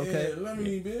Flakes. Okay. Yeah,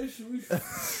 lemony, bitch. We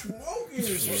smoking.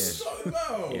 What you talking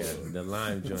about? Yeah, the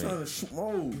lime I'm trying joint. to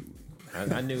smoke.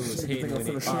 I knew it was hidden when I'm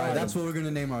he. finna All right, Right. that's what we're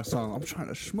gonna name our song. I'm trying to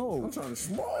I'm smoke. trying to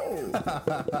smoke.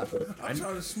 I'm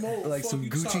trying to smoke. Like Fuck some you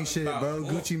Gucci talking shit, about? bro.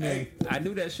 Gucci Mane. I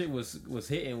knew that shit was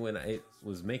hitting when it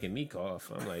was making me cough.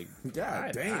 I'm like,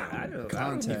 God damn. I don't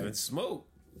Contact. even smoke,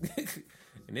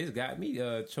 and this got me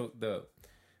choked up.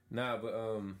 Nah, but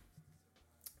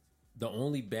the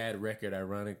only bad record,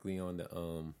 ironically, on the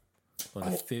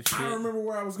fifth shit. I remember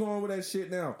where I was going with that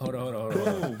shit now. Hold on.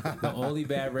 The only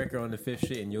bad record on the fifth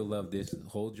shit, and you'll love this.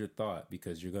 Hold your thought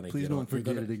because you're gonna Please don't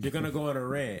forget it again. You're gonna go on a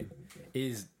rant.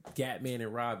 Is Gatman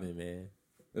and Robin, man?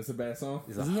 That's a bad song.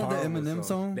 It's a Isn't that the horrible Eminem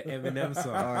song? The Eminem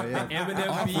song. All right, yeah. The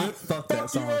Eminem beat. Fuck that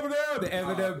song. The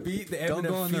Eminem beat. The Eminem Don't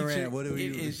go on the feature. rant. What do we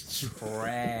It do? is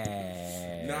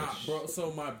trash. Nah, bro.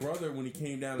 So my brother, when he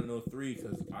came down in 03,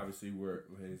 because obviously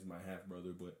he's my half brother,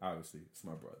 but obviously it's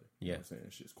my brother. You know Yeah. what I'm saying?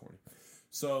 That shit's corny.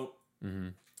 So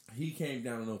he came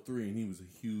down in 03, and he was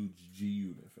a huge G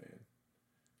Unit fan.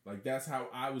 Like that's how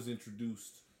I was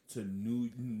introduced to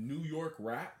New York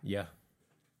rap. Yeah.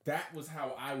 That was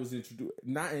how I was introduced.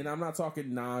 And I'm not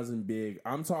talking Nas and Big.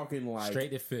 I'm talking like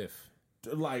Straight to fifth.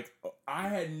 like I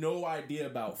had no idea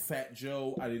about Fat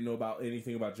Joe. I didn't know about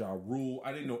anything about Ja Rule.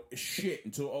 I didn't know shit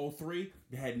until 03.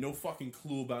 I had no fucking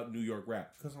clue about New York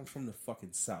rap because I'm from the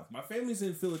fucking South. My family's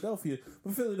in Philadelphia,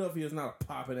 but Philadelphia is not a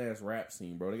poppin' ass rap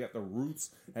scene, bro. They got the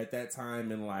Roots at that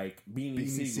time and like Beanie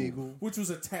Siegel, which was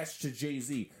attached to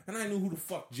Jay-Z, and I knew who the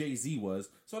fuck Jay-Z was,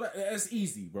 so that's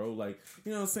easy, bro. Like,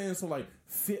 you know what I'm saying? So like,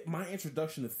 my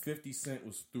introduction to 50 Cent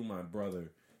was through my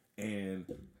brother, and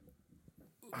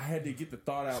I had to get the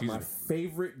thought out. Excuse My me.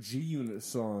 favorite G Unit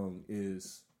song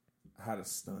is "How to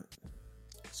Stunt."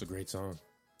 It's a great song.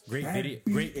 Great That video.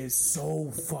 beat Great, is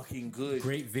so fucking good.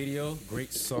 great video.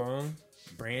 Great song.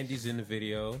 Brandy's in the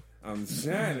video. I'm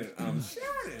shining,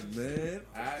 man.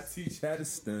 I teach how to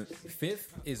stunt.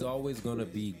 Fifth is always gonna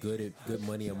be good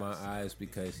money in my eyes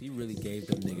because he really gave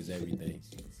them niggas everything.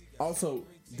 Also,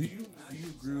 do you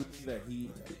agree with me that he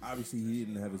obviously he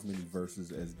didn't have as many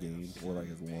verses as Game or like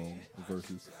as long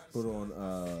verses, but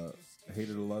on Hate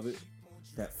It or Love It,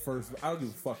 that first I don't give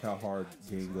a fuck how hard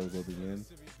Game goes over the end.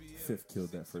 Fifth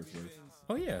killed that first verse.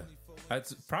 Oh yeah,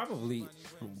 it's probably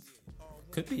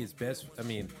could be his best. I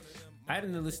mean, I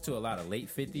didn't listen to a lot of late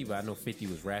 50, but I know 50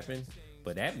 was rapping.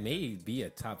 But that may be a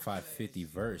top 5 50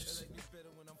 verse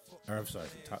Or I'm sorry,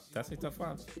 did I say top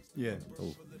 5? Yeah.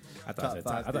 Oh, I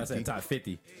thought I said top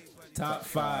 50. Top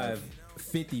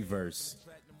 50 verse.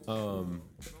 Nah,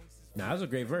 that was a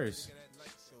great verse.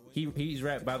 He's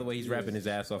rap. By the way, he's rapping his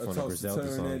ass off on the Griselda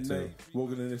song too.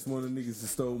 Woken in this morning, niggas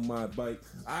stole my bike.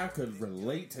 I could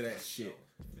relate to that shit.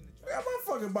 I got my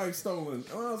fucking bike stolen.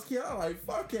 When I was a kid, I was like,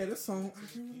 fuck yeah, this song.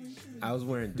 I was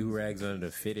wearing do-rags under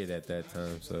the fitted at that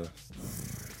time, so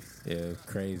yeah,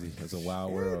 crazy. It's a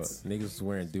wild world. Niggas was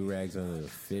wearing do-rags under the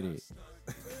fitted.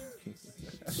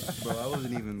 Bro, I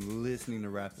wasn't even listening to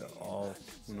rap at all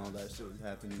when all that shit was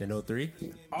happening. In 03?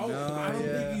 Oh, No, I don't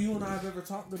yeah. think you and I have ever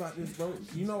talked about this, bro.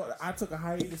 You know what? I took a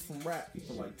hiatus from rap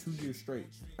for like 2 years straight.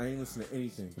 I ain't listen to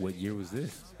anything. What year was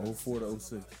this? 04 to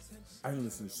 06. I ain't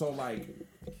listen. So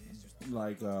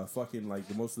fucking like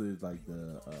the most of the like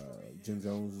the Jim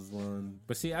Jones's run.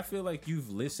 But see, I feel like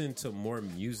you've listened to more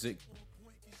music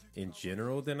in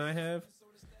general than I have.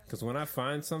 Because when I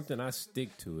find something, I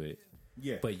stick to it.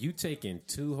 Yeah, But you taking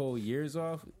 2 whole years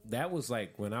off, that was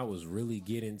like when I was really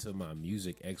getting to my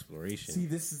music exploration. see,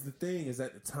 this is the thing. Is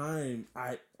at the time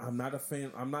I'm not a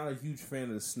fan. I'm not a huge fan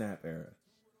of the Snap era.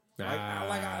 I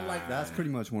like That's pretty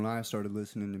much when I started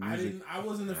listening to music. I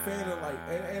wasn't a fan of like,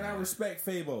 and I respect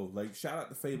Fabo. Like, shout out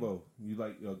to Fabo. You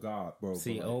like your God, bro.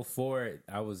 See, But, like, 04,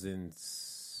 I was in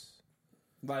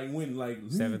like when like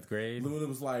 7th grade. when it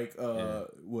was like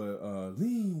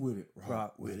lean with it,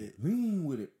 Rock with it. lean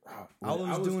with it, rock with I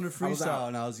it. was doing a I was freestyle out.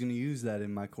 and I was going to use that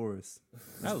in my chorus.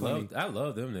 I love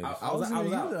them niggas. I was gonna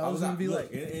out. use it. I I was was gonna out. be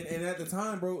Look, like- and at the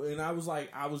time, bro, and I was like,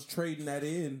 I was trading that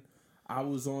in. I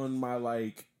was on my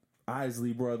like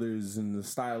Isley Brothers and the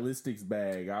Stylistics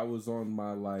bag. I was on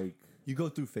my like. You go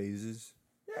through phases.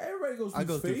 Yeah, everybody goes through I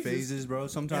go through phases, bro.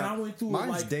 Sometimes And I went through it, mine's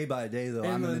like- day by day though.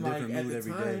 I'm in a then, different at mood the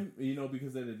every day. time, you know,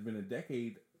 because it had been a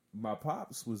decade, my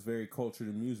pops was very cultured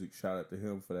in music. Shout out to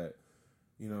him for that.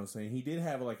 You know what I'm saying? He did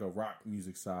have like a rock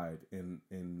music side, and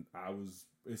I was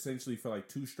essentially for like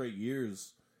 2 straight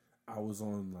years, I was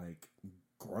on like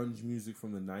grunge music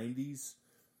from the 90s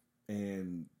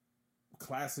and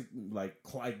classic like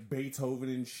Beethoven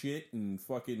and shit and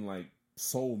fucking like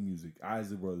soul music,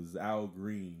 Isley Brothers, Al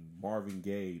Green, Marvin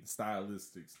Gaye, the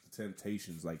Stylistics, the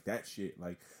Temptations, like that shit.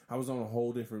 Like I was on a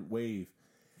whole different wave.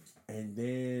 And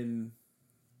then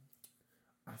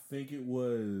I think it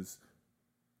was,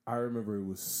 I remember it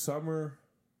was summer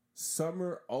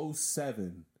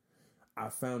 07. I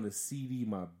found a CD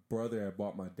my brother had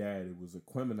bought my dad. It was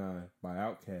Aquemini by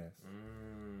Outkast.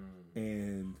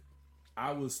 And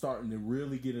I was starting to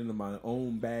really get into my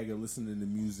own bag of listening to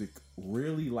music,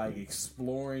 really like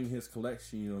exploring his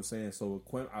collection, you know what I'm saying? So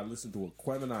I listened to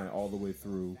Aquemini all the way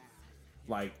through,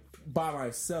 like by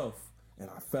myself, and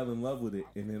I fell in love with it.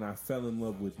 And then I fell in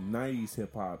love with 90s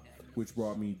hip hop, which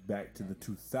brought me back to the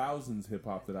 2000s hip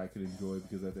hop that I could enjoy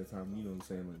because at that time, you know what I'm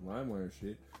saying, like LimeWire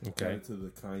shit. Okay. Got into the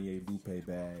Kanye Lupe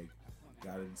bag.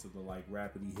 Got into the like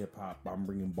rapidy hip hop. I'm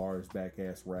bringing bars back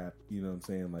ass rap. You know what I'm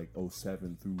saying? Like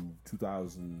 07 through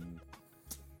 2011.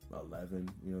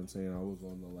 You know what I'm saying? I was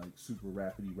on the like super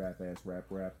rapidy rap ass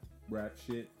rap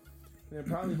shit. And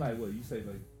probably like what you say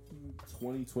like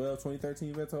 2012,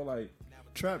 2013, Beto. Like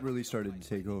Trap really started to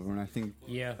take over, and I think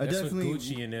Yeah, I that's definitely what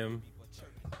Gucci and them.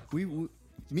 we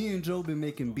me and Joe been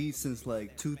making beats since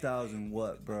like 2000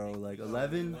 what, bro? Like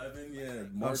 11. 11, yeah. Our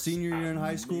March- senior year in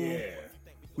high school. Yeah.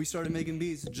 We started making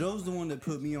beats. Joe's the one that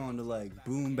put me on to like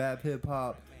boom bap hip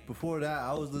hop. Before that,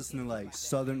 I was listening to like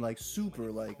southern, like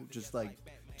super, like just like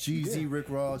Jeezy, Rick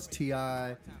Ross,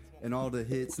 T.I., and all the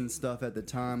hits and stuff at the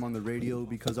time on the radio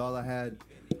because all I had,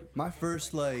 my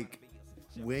first like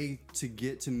way to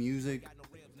get to music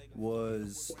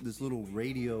was this little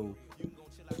radio.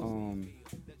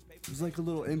 It was like a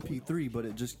little MP3, but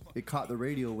it caught the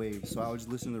radio wave, so I would just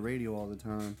listen to the radio all the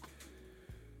time.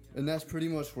 And that's pretty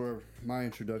much where my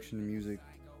introduction to music,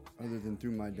 other than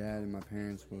through my dad and my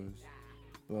parents, was.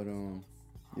 But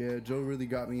yeah, Joe really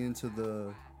got me into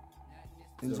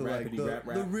like rapidy rap.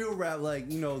 the real rap,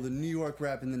 like, you know, the New York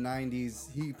rap in the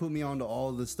 90s. He put me onto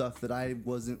all the stuff that I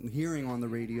wasn't hearing on the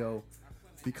radio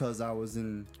because I was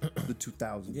in the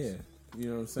 2000s. Yeah, you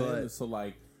know what I'm saying? But- So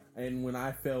like, and when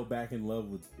I fell back in love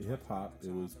with hip hop,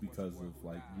 it was because of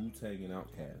like Wu-Tang and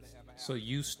Outkast. So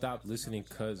you stopped listening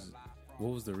because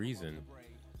what was the reason?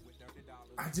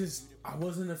 I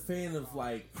wasn't a fan of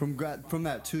like, From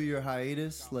that 2-year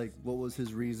hiatus, like, what was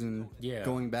his reason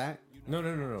going back? No.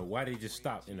 Why did you just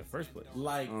stop in the first place?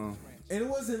 and it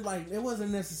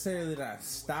wasn't necessarily that I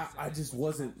stopped. I just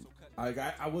wasn't like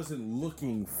I wasn't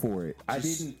looking for it. I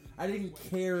I didn't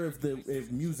care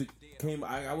if music came.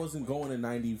 I wasn't going to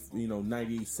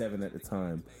 98.7 at the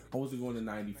time. I wasn't going to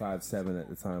 95.7 at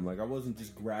the time. Like I wasn't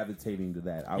just gravitating to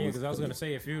that. Yeah, because I was gonna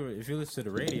say if you listen to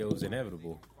the radio, it was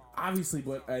inevitable. Obviously,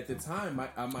 but at the time,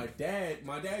 my dad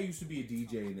used to be a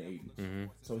DJ in the 80s,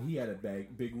 so he had a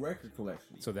big record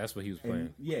collection. So that's what he was playing.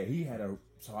 And yeah, he had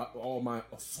all my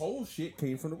soul shit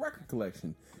came from the record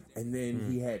collection, and then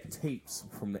he had tapes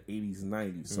from the 80s and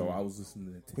 90s. So I was listening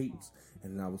to the tapes,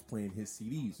 and then I was playing his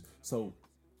CDs. So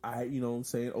I, you know, what I'm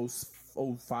saying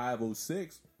 05,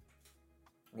 06,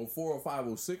 04,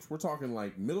 05, 06. We're talking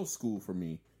like middle school for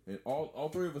me. And all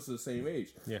three of us are the same age.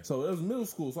 Yeah. So it was middle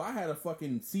school. So I had a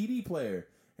fucking CD player.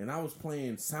 And I was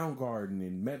playing Soundgarden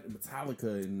and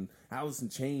Metallica and Alice in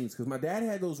Chains. Because my dad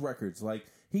had those records. Like,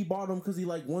 he bought them because he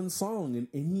liked one song. And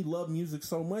he loved music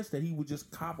so much that he would just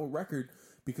cop a record.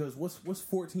 Because what's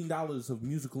 $14 of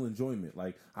musical enjoyment?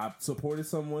 Like, I supported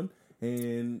someone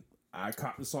and I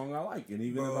copped the song I like. And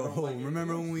even if I don't like it,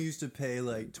 remember when we used to pay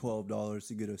like $12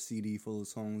 to get a CD full of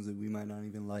songs that we might not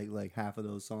even like half of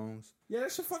those songs? Yeah,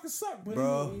 that shit fucking sucked, but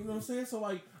Bro. you know what I'm saying? So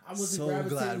like, I wasn't So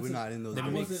gravitating glad we're to- not in those I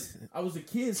movies. was a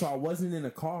kid, so I wasn't in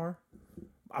a car.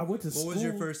 I went to school. What was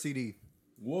your first CD?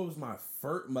 What was my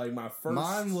first? Like my first.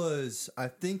 Mine was, I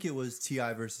think it was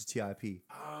T.I. versus T.I.P.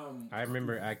 I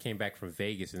remember I came back from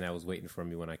Vegas and that was waiting for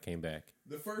me when I came back.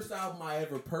 The first album I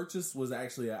ever purchased was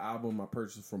actually an album I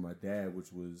purchased for my dad,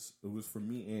 which was for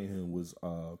me and him was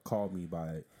 "Call Me"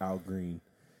 by Al Green,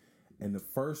 and the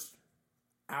first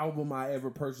album I ever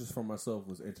purchased for myself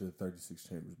was "Enter the 36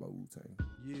 Chambers" by Wu-Tang.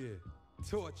 Yeah.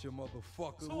 Torture,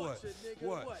 motherfucker. Torture, nigga,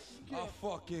 what? You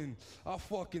I'll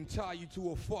fucking tie you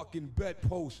to a fucking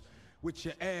bedpost with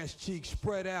your ass cheeks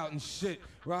spread out and shit,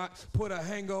 right? Put a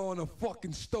hanger on a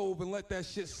fucking stove and let that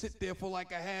shit sit there for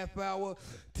like a half hour.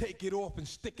 Take it off and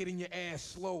stick it in your ass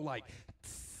slow like.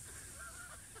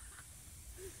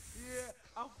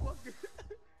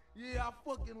 Yeah, I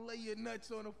fucking lay your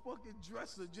nuts on a fucking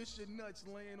dresser, just your nuts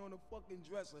laying on a fucking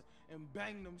dresser, and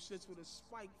bang them shits with a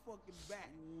spike fucking bat.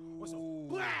 What's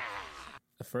a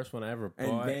The first one I ever And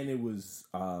bought. then it was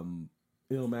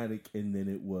Illmatic, and then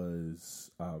it was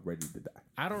Ready to Die.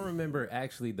 I don't remember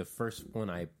actually the first one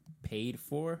I paid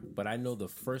for, but I know the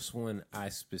first one I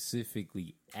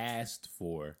specifically asked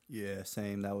for Yeah,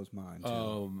 same. That was mine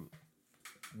too.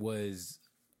 was.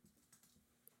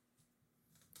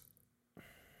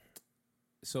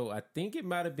 So I think it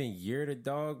might have been "Year the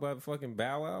Dog" by fucking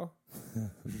Bow Wow,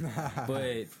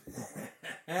 but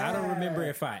I don't remember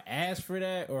if I asked for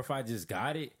that or if I just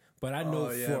got it. But I know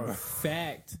for a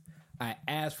fact I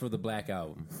asked for the Black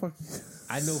Album.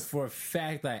 I know for a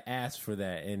fact I asked for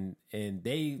that, and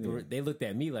they looked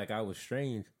at me like I was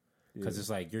strange because it's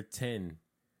like, you're 10.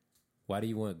 Why do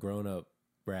you want grown up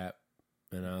rap?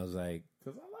 And I was like,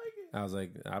 Because I like it. I was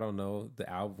like, I don't know. The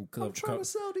album I'm trying to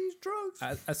sell these drugs.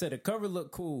 I said the cover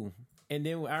looked cool, and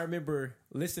then I remember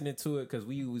listening to it because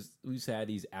we used to have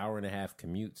these hour-and-a-half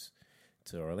commutes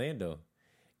to Orlando,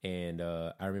 and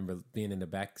I remember being in the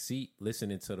back seat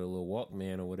listening to the little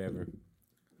Walkman or whatever,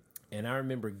 and I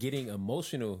remember getting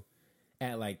emotional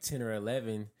at like 10 or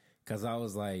 11 because I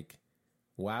was like,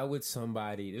 why would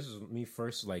somebody? This was me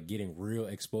first like getting real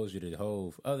exposure to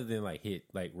Hove, other than like hit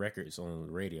like records on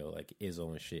the radio, like Izzo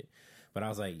and shit. But I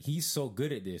was like, he's so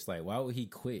good at this. Like, why would he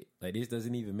quit? Like, this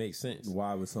doesn't even make sense.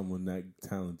 Why would someone that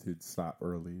talented stop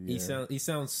early? Yeah. He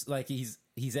sounds like he's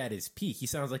at his peak. He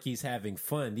sounds like he's having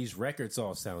fun. These records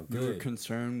all sound You were good.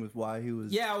 concerned with why he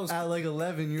was. Yeah, I was- at like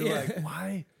 11. You're Yeah. like,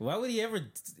 why? Why would he ever?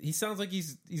 He sounds like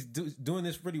he's doing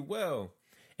this pretty well.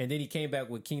 And then he came back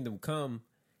with Kingdom Come,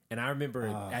 and I remember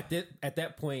at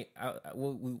that point, how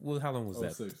long was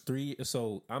that? 06. 3.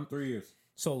 So 3 years.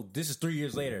 So this is 3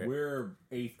 years later. We're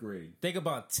 8th grade. Think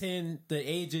about 10. The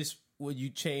ages when you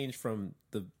change from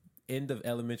the end of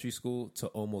elementary school to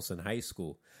almost in high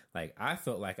school. Like, I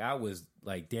felt like I was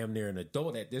like damn near an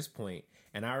adult at this point.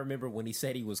 And I remember when he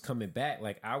said he was coming back,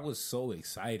 like, I was so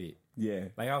excited. Yeah.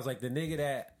 Like, I was like, the nigga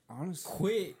that Honestly,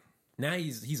 quit, now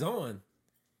he's on.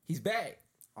 He's back.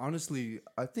 honestly,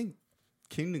 I think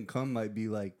Kingdom Come might be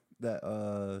like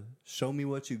that Show Me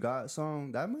What You Got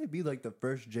song. That might be like the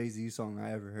first Jay-Z song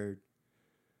I ever heard.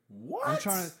 What? I'm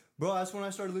trying to, bro, that's when I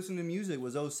started listening to music,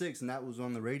 was 06, and that was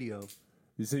on the radio.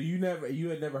 So you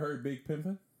had never heard Big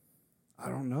Pimpin'? I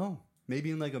don't know.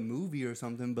 Maybe in like a movie or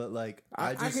something, but like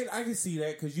I can see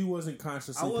that because you wasn't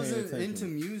consciously. I wasn't paying attention.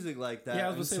 into music like that Yeah,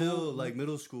 I was gonna until say, well, like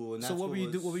middle school. And that's So what were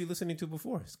was you listening to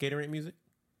before? Skater rap music?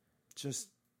 Just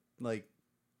like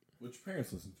What your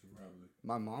parents listen to, probably.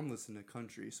 My mom listened to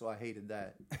country, so I hated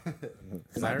that.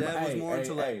 I My remember- dad was more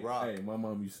into like rock. Hey, my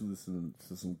mom used to listen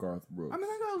to some Garth Brooks. I mean,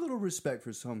 I got a little respect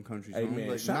for some country songs. Hey man,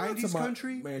 like shout out to 90s my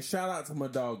country. man. Shout out to my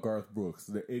dog Garth Brooks.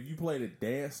 If you play the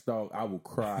dance dog, I will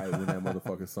cry when that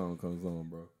motherfucking song comes on,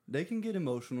 bro. They can get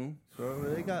emotional,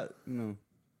 bro. They got, you know.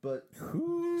 But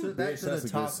Ooh, back bitch, to that's the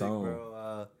a good topic, song.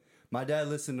 bro. My dad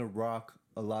listened to rock,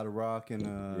 a lot of rock, and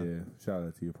Yeah, shout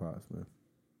out to your pops, man.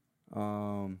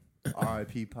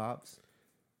 R.I.P. Pops.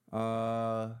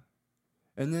 And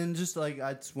then just like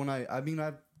I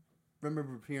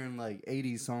remember hearing like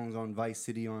 80s songs on Vice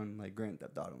City on like Grand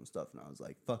Theft Auto and stuff, and I was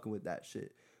like fucking with that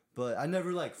shit. But I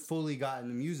never like fully got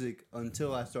into music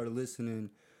until I started listening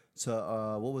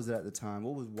to what was it at the time?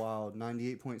 What was Wild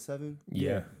 98.7?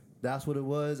 Yeah. That's what it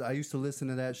was. I used to listen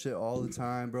to that shit all the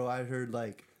time, bro. I heard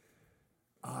like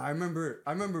I remember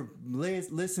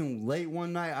late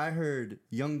one night I heard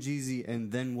Young Jeezy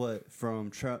and Then What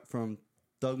from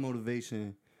Thug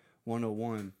Motivation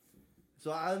 101.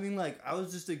 So I mean, like, I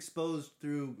was just exposed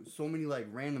through so many like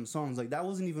random songs. Like that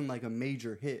wasn't even like a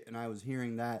major hit, and I was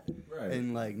hearing that Right.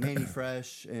 and like Manny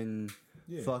Fresh and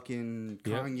fucking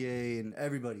Kanye and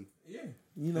everybody. Yeah,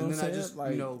 you know And what then I'm I saying? just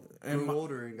like, grew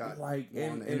older and got like more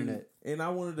on and, the internet. And I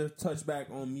wanted to touch back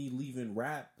on me leaving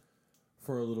rap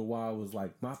for a little while. Was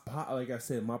like my pop, like I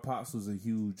said, my pops was a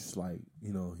huge like,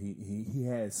 you know, he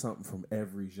had something from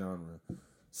every genre.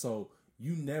 So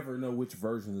you never know which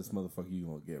version of this motherfucker you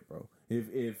gonna get, bro.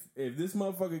 If this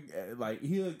motherfucker like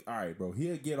he'll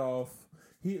get off.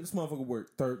 This motherfucker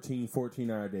work 13,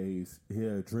 14-hour days.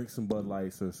 He'll drink some Bud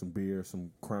Lights or some beer, some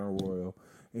Crown Royal,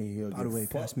 and he'll. By the way,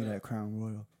 pass me that Crown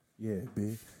Royal. Yeah,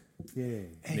 big. Yeah.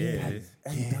 Hey,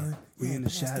 we in the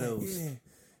pass that. shadows.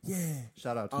 Yeah.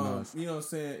 Shout out to Nas. You know what I'm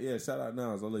saying? Yeah, shout out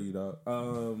Nas. I love you, dog.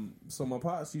 So my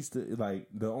pops used to, like,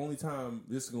 the only time,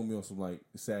 this is going to be on some, like,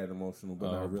 sad emotional,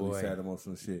 but not really boy. sad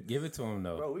emotional shit. Give it to him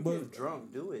though. Bro, we get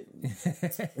drunk. Do it.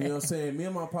 You know what I'm saying? Me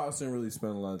and my pops didn't really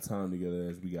spend a lot of time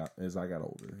together as I got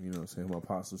older. You know what I'm saying? My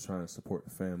pops was trying to support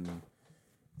the family,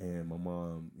 and my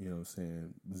mom, you know what I'm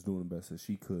saying, was doing the best that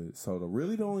she could. So the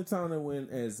only time that when,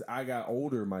 as I got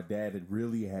older, my dad had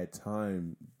really had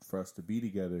time for us to be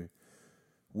together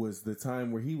was the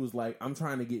time where he was like, I'm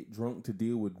trying to get drunk to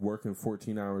deal with working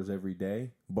 14 hours every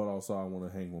day, but also I want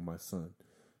to hang with my son.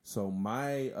 So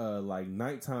my like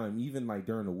nighttime, even like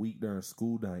during the week, during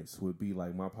school nights, would be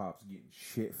like my pops getting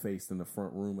shit faced in the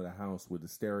front room of the house with the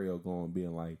stereo going,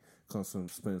 being like, "Come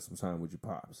spend some time with your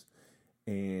pops."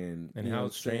 And you know how what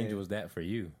I'm strange saying? was that for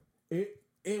you?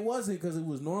 It wasn't, because it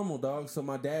was normal, dog. So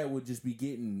my dad would just be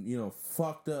getting, you know,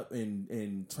 fucked up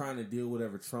and trying to deal with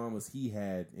whatever traumas he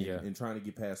had and trying to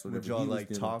get past whatever Would y'all he was like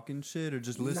dealing. talking shit or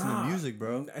just listen Nah, to music,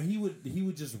 bro? He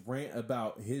would just rant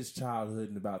about his childhood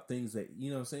and about things that, you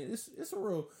know what I'm saying? It's a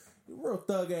real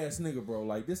thug ass nigga, bro.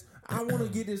 Like this, I want to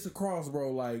get this across,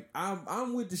 bro. Like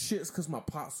I'm with the shits because my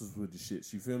pops was with the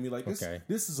shits. You feel me? Like this, Okay.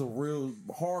 this is a real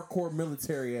hardcore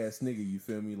military ass nigga. You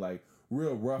feel me? Like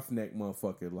real roughneck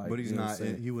motherfucker. Like, But he's you know what not. I'm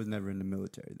saying? He was never in the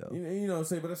military though. You know what I'm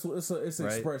saying? But it's an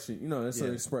Right? expression. You know, it's an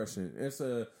Yeah.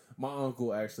 expression. My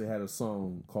uncle actually had a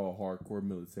song called "Hardcore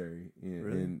Military," and,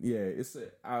 Really? and yeah,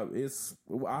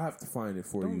 I have to find it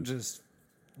for you. Don't just.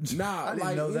 Nah, I didn't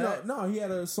like know you that. no, he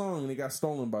had a song and it got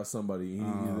stolen by somebody. The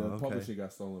okay. publisher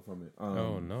got stolen from it.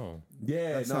 Oh no.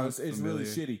 Yeah, That no, sounds it's really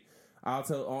familiar. shitty. I'll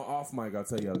tell off mic. I'll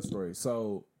tell you the story.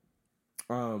 So,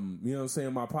 you know what I'm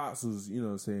saying? My pops was, you know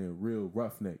what I'm saying, real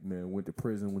roughneck, man. Went to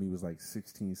prison when he was like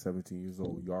 16, 17 years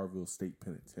old. Yarville State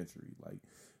Penitentiary. Like,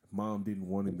 mom didn't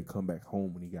want him to come back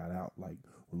home when he got out. Like,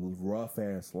 rough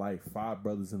ass life. 2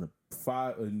 brothers and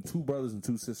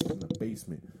 2 sisters in the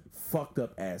basement. Fucked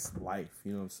up ass life.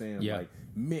 You know what I'm saying? Yeah. Like,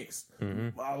 mixed.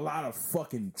 A lot of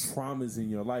fucking traumas in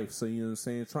your life. So, you know what I'm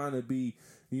saying? Trying to be,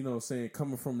 you know what I'm saying,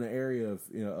 coming from the area of,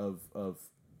 you know,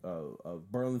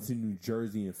 of Burlington, New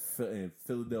Jersey, and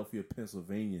Philadelphia,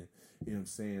 Pennsylvania. You know what I'm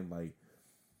saying? Like,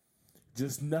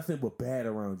 just nothing but bad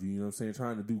around you. You know what I'm saying?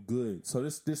 Trying to do good. So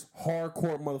this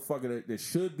hardcore motherfucker that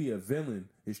should be a villain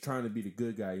is trying to be the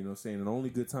good guy. You know what I'm saying? And the only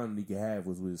good time that he could have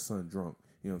was with his son drunk.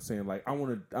 You know what I'm saying? Like, I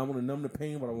want to numb the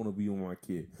pain, but I want to be with my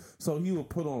kid. So he would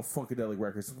put on Funkadelic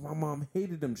records. My mom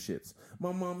hated them shits.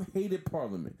 My mom hated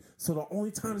Parliament. So the only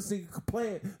time this nigga could play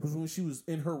it was when she was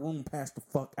in her room, passed the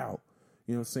fuck out.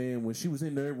 You know what I'm saying? When she was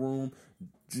in their room,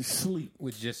 just sleep.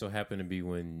 Which just so happened to be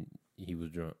when he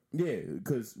was drunk. Yeah,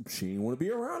 because she didn't want to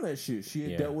be around that shit. She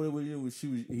had dealt with it when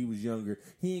he was younger.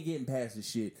 He ain't getting past the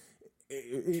shit.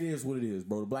 it is what it is,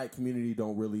 bro. The black community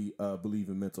don't really believe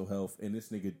in mental health, and this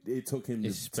nigga, it took him. He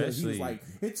was like,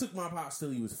 it took my pops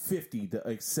till he was 50 to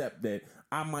accept that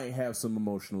I might have some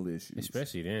emotional issues,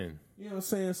 especially then. You know what I'm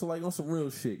saying? So like on some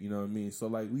real shit, you know what I mean? So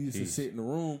like we used to sit in the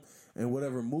room, and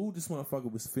whatever mood this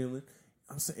motherfucker was feeling,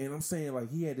 I'm saying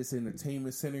like he had this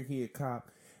entertainment center he had cop.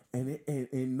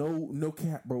 And no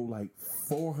cap, bro, like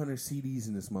 400 CDs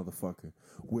in this motherfucker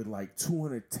with like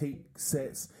 200 tape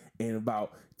sets and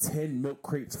about 10 milk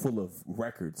crates full of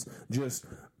records. Just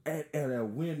at a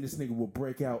whim, this nigga would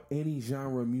break out any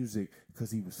genre of music because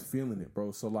he was feeling it,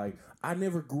 bro. So like, I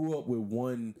never grew up with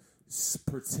one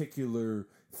particular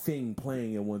thing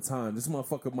playing at one time. This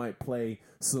motherfucker might play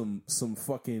a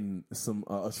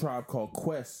Tribe Called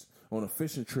Quest on a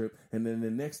fishing trip, and then the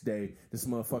next day, this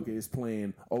motherfucker is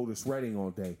playing Otis Redding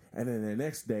all day, and then the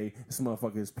next day, this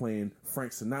motherfucker is playing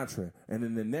Frank Sinatra, and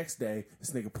then the next day,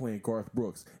 this nigga playing Garth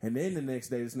Brooks, and then the next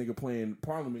day, this nigga playing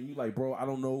Parliament. You like, bro, I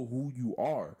don't know who you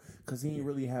are, because he ain't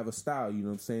really have a style, you know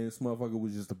what I'm saying? This motherfucker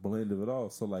was just a blend of it all.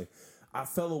 So like, I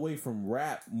fell away from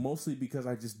rap mostly because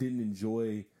I just didn't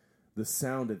enjoy the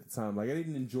sound at the time. Like, I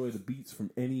didn't enjoy the beats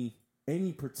from any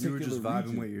particular You were just vibing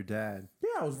region. with your dad.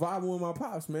 Yeah, I was vibing with my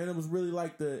pops, man. It was really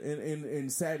like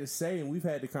and sad to say, and we've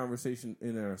had the conversation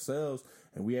in ourselves,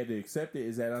 and we had to accept it,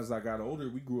 is that as I got older,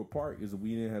 we grew apart because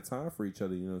we didn't have time for each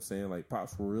other, you know what I'm saying? Like,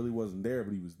 pops really wasn't there,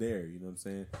 but he was there, you know what I'm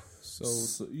saying?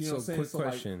 So you know what I'm saying? Quick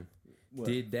question. Like,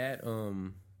 did that,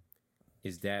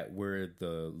 is that where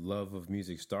the love of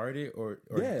music started? Or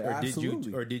Yeah,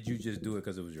 absolutely. did you just do it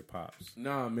because it was your pops?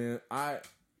 Nah, man.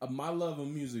 My love of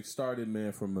music started,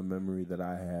 man, from a memory that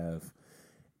I have,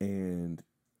 and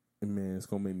man, it's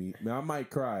gonna make me. Man, I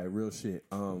might cry. Real shit.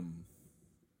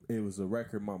 It was a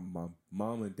record. My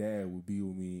mom and dad would be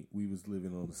with me. We was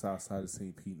living on the south side of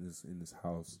St. Pete in this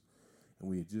house, and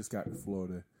we had just got to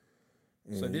Florida.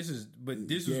 And So this was when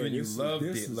you loved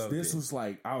it. This was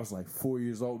like I was like 4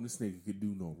 years old. And this nigga could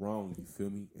do no wrong. You feel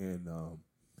me? And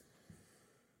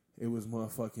it was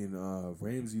motherfucking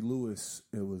Ramsey Lewis.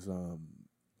 It was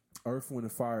Earth, Wind,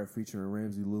 and Fire featuring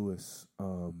Ramsey Lewis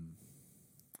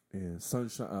and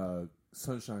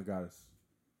Sunshine Goddess.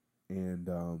 And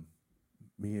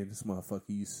me and this motherfucker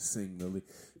used to sing Millie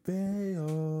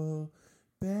Bayo,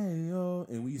 Bayo.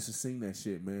 And we used to sing that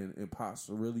shit, man. And Pops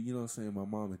really, you know what I'm saying, my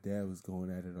mom and dad was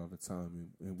going at it all the time.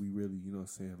 And we really, you know what I'm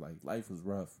saying, like life was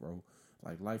rough, bro.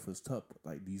 Like life was tough. But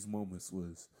like these moments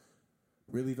was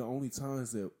really the only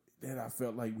times that I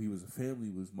felt like we was a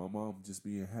family, was my mom just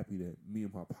being happy that me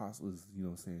and my pops was, you know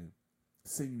what I'm saying,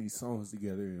 singing these songs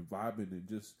together and vibing and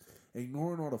just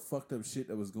ignoring all the fucked up shit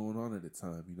that was going on at the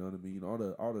time, you know what I mean?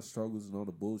 All the struggles and all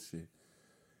the bullshit.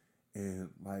 And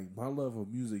like my love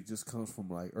of music just comes from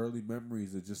like early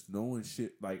memories of just knowing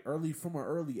shit, like from an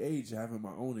early age, having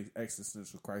my own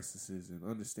existential crises and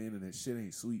understanding that shit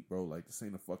ain't sweet, bro. Like this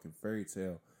ain't a fucking fairy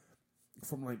tale.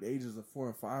 From like the ages of 4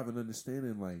 and 5 and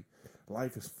understanding like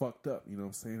life is fucked up, you know what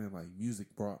I'm saying? And like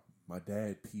music brought my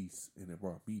dad peace and it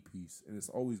brought me peace, and it's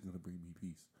always gonna bring me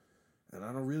peace. And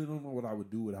I don't know what I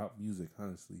would do without music,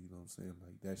 honestly, you know what I'm saying?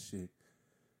 Like that shit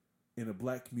in a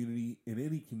black community, in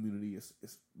any community, it's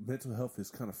mental health is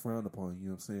kind of frowned upon, you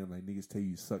know what I'm saying? Like niggas tell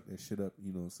you suck that shit up,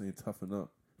 you know what I'm saying? Toughen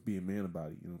up, be a man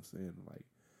about it, you know what I'm saying? Like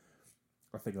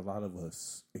I think a lot of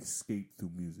us escape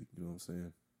through music, you know what I'm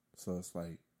saying? So it's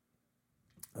like,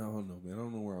 I don't know, man. I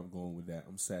don't know where I'm going with that.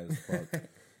 I'm sad as fuck.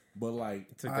 But like,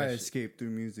 I escape through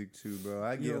music too, bro.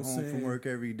 I get home from work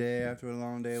every day after a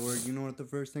long day at work. You know what the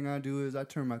first thing I do is I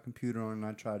turn my computer on and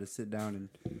I try to sit down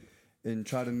and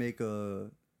try to make a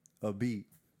beat.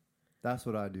 That's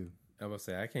what I do. I was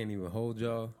say I can't even hold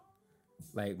y'all.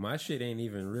 Like my shit ain't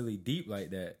even really deep like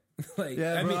that. Like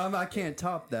yeah, bro, I can't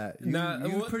top that.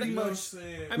 You pretty much.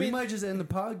 We might just end the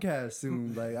podcast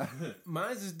soon. Like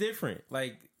mine's is different.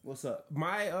 Like what's up?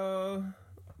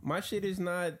 My shit is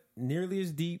not nearly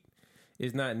as deep.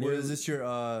 It's not nearly. What is this your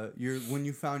when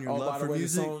you found your love for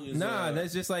music? Nah,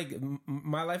 that's just like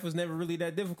my life was never really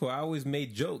that difficult. I always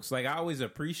made jokes. Like I always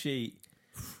appreciate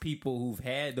people who've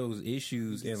had those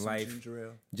issues in life,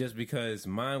 just because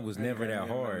mine was never that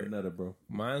hard.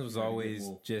 Mine was always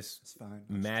just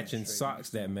matching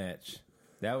socks that match.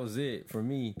 That was it for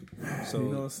me. So you know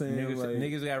what I'm saying?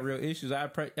 Niggas got real issues. I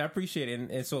appreciate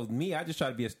it, and so me, I just try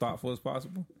to be as thoughtful as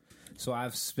possible. So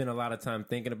I've spent a lot of time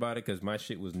thinking about it because my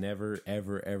shit was never,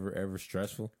 ever, ever, ever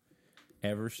stressful.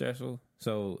 Ever stressful.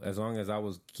 So as long as I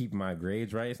was keeping my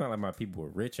grades right, it's not like my people were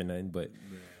rich or nothing, but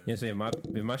You know what I'm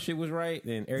saying? If my shit was right,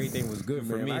 then everything was good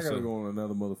for Man, me. I gotta So go on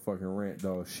another motherfucking rant,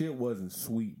 dog. Shit wasn't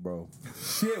sweet, bro.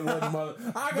 Shit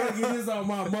wasn't I gotta get this on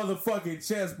my motherfucking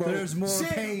chest, bro. There's more Shit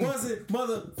pain. wasn't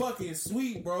motherfucking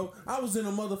sweet, bro. I was in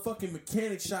a motherfucking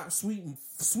mechanic shop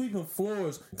sweeping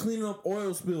floors, cleaning up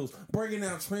oil spills, breaking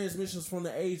down transmissions from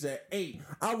the age of 8.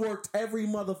 I worked every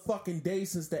motherfucking day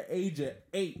since the age of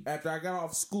 8. After I got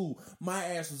off school, my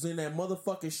ass was in that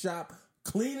motherfucking shop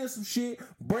cleaning some shit,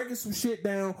 breaking some shit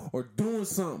down, or doing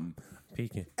something.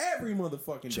 peeking. Every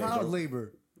motherfucking day, Child bro.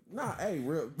 labor. Nah, hey,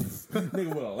 real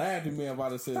nigga would have laughed at me if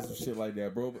I'd have said some shit like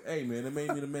that, bro. But hey, man, it made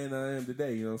me the man that I am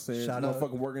today. You know what I'm saying? Shout out.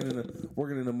 Motherfucking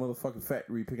working in a motherfucking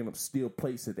factory, picking up steel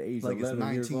plates at the age Like of it's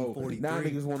 11 years old. 1943. Now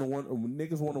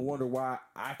niggas want to wonder why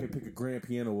I can pick a grand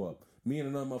piano up. Me and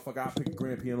another motherfucker, I pick a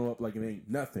grand piano up like it ain't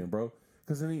nothing, bro.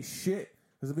 Because it ain't shit.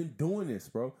 Because I've been doing this,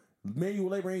 bro. Manual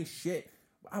labor ain't shit.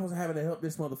 I was having to help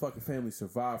this motherfucking family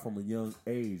survive from a young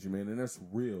age, man, and that's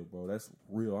real, bro. That's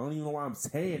real. I don't even know why I'm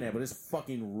saying that, but it's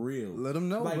fucking real. Let 'em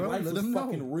know, like, bro. Life Let is 'em know.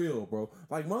 fucking real, bro.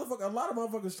 Like motherfucker, a lot of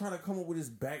motherfuckers trying to come up with this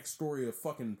backstory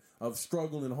of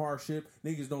struggle and hardship.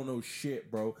 Niggas don't know shit,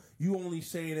 bro. You only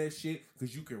saying that shit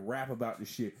because you can rap about the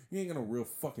shit. You ain't got no real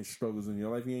fucking struggles in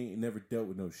your life. You ain't never dealt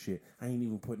with no shit. I ain't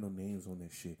even put no names on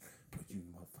that shit. But you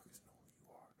motherfuckers know who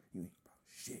you are. You ain't about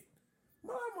shit. A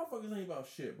lot of motherfuckers ain't about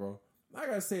shit, bro. I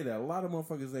gotta say that a lot of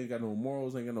motherfuckers ain't got no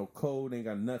morals, ain't got no code, ain't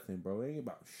got nothing, bro. They ain't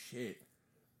about shit.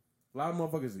 A lot of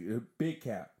motherfuckers, big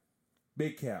cap.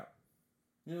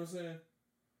 You know what I'm saying?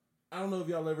 I don't know if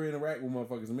y'all ever interact with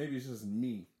motherfuckers, and maybe it's just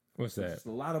me. What's It's that? just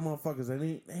a lot of motherfuckers that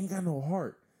ain't got no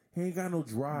heart. They ain't got no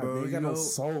drive. Bro, they ain't you got no know-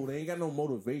 soul. They ain't got no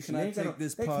motivation. Can They I ain't got take no,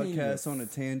 this they can't even- podcast on a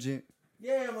tangent?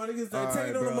 Yeah, my niggas, they All take it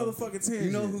right, on a bro. motherfucking tangent.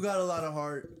 You know who got a lot of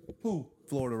heart? who?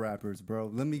 Florida rappers, bro.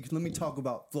 Let me talk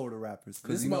about Florida rappers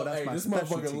because This, you know that's my this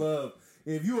specialty. motherfucker love.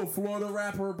 If you a Florida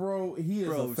rapper, bro, he is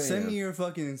Bro, a fan. send me your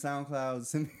fucking SoundCloud.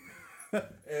 Send me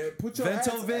Put your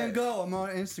Vento ass- Van Gogh. I'm on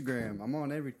Instagram. I'm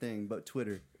on everything but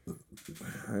Twitter.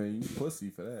 Hey, you pussy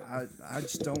for that. I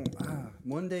just don't.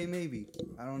 One day maybe.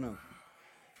 I don't know.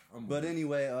 But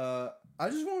anyway, I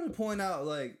just wanted to point out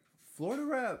like Florida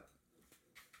rap,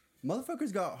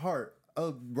 motherfuckers got heart.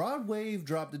 Rod Wave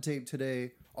dropped a tape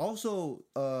today. Also,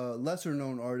 lesser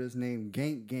known artist named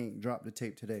Gank Gank dropped a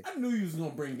tape today. I knew you was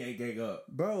gonna bring Gang Gang up.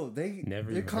 Bro, they're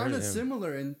Never even kind heard of of him.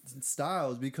 similar in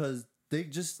styles because they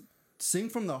just sing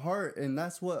from the heart, and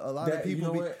that's what a lot of That- you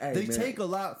people know what? Hey, they man. take a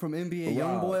lot from NBA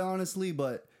Rob. YoungBoy, honestly,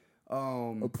 but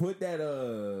Put that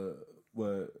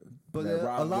But, that a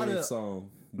Rod lot Wave of- song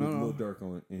with No, no. Lil Durk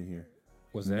on it in here.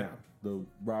 What's that? Now, the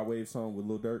Rod Wave song with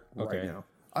Lil Durk right Okay. now.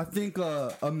 I think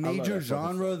a major that fucking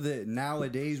genre that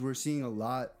nowadays we're seeing a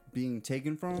lot being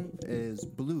taken from is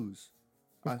blues.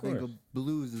 I think course.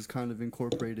 blues is kind of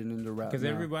incorporated into rap Because now.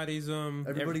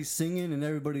 everybody's singing and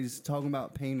everybody's talking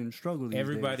about pain and struggle. These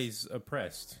everybody's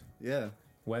oppressed, days. Yeah.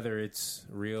 whether it's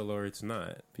real or it's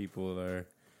not. People are.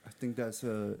 I think that's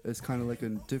it's kind of like a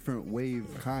different wave,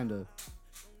 kind of.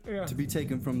 Yeah. To be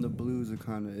taken from the blues, it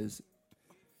kind of is.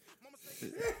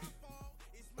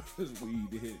 This weed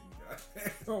hit.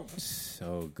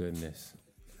 Oh goodness.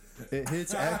 It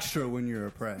hits extra when you're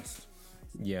oppressed.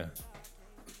 Yeah.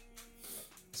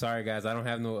 Sorry guys, I don't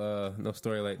have no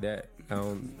story like that. I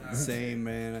don't. Same,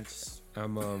 man. I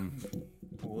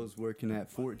was working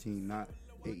at 14, not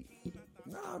 8.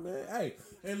 Nah, man.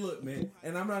 Hey, look, man.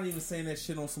 And I'm not even saying that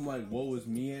shit on some like woe is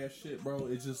me ass shit, bro.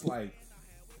 It's just like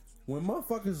when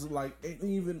motherfuckers like ain't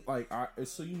even like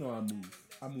so you know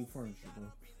I move furniture, bro.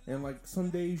 And like some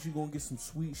days you gonna get some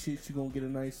sweet shit. You gonna get a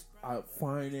nice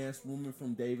fine ass woman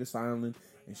from Davis Island,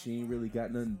 and she ain't really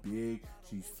got nothing big.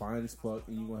 She's fine as fuck,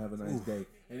 and you gonna have a nice day.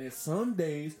 And then some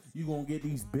days you gonna get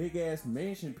these big ass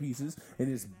mansion pieces and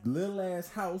this little ass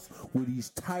house with these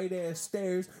tight ass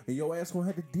stairs, and your ass gonna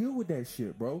have to deal with that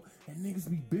shit, bro. And niggas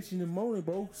be bitching and moaning,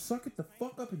 bro. Suck it the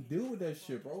fuck up and deal with that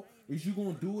shit, bro. Is you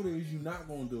gonna do it or is you not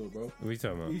gonna do it, bro? What are you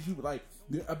talking about? Is you like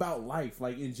about life,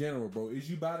 like in general, bro? Is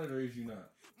you about it or is you not?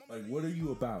 Like, what are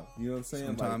you about? You know what I'm saying?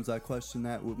 Sometimes I question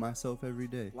that with myself every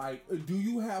day. Like, do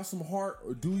you have some heart,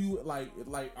 or do you like?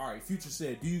 All right, Future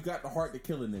said, do you got the heart to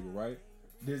kill a nigga? Right?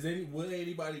 Would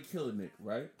anybody kill a nigga?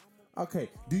 Right? Okay.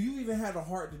 Do you even have the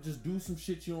heart to just do some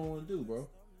shit you don't want to do, bro?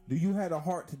 Do you have the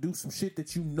heart to do some shit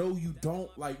that you know you don't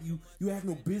like? You have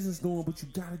no business doing, but you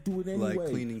gotta do it anyway. Like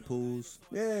cleaning pools.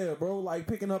 Yeah, bro. Like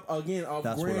picking up again a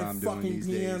That's what I'm grand doing fucking these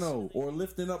days. piano, or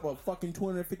lifting up a fucking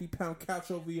 250-pound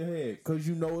couch over your head because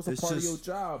you know it's a part of your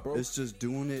job, bro. It's just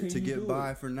doing it Can to you get do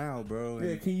by it? for now, bro. Yeah,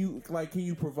 And can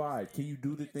you provide? Can you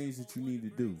do the things that you need to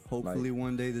do? hopefully Like,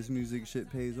 one day this music shit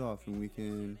pays off and we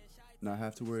can Not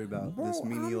have to worry about Bro, this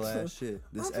menial I'm ass shit.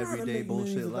 This I'm trying to everyday make millions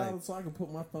bullshit of life. dollars so I can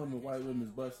put my thumb in white women's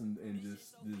butts and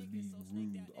just be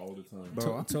rude all the time.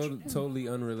 Bro, I'm Totally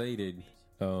unrelated.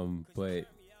 But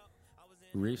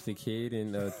Rich the Kid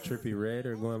and Trippie Redd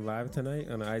are going live tonight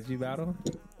on the IG battle.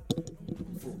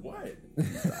 For what?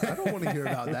 I don't want to hear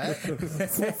about that.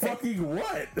 For fucking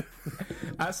what?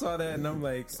 I saw that and I'm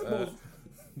like, huh?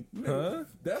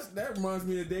 That reminds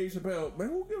me of Dave Chappelle. Man,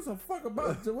 who gives a fuck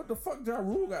about what the fuck Ja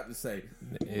Rule got to say?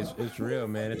 It's real,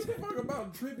 man. Who gives a fuck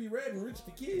about Trippie Redd and Rich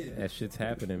the Kid? That shit's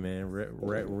happening, man. Real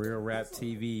Rap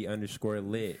TV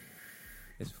 _lit.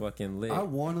 It's fucking lit. I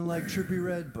want to like Trippie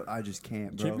Redd, but I just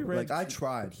can't, bro. Trippie Redd, Like, I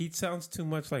tried. He sounds too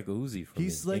much like Uzi for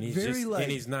He's me. like And very just, like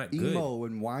and he's not good. emo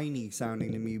and whiny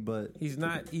sounding to me, but He's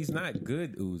not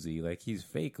good Uzi. Like he's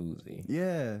fake Uzi.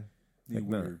 yeah. Like,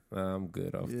 weird. nah, I'm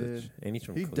good off Yeah. the. And he's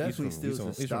from. He definitely he's steals from,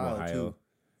 his he's from style, Ohio. too.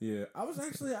 Yeah, I was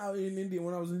actually out in India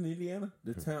when I was in Indiana.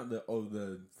 The town,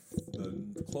 the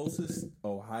closest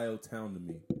Ohio town to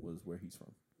me was where he's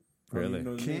from. I don't Really? even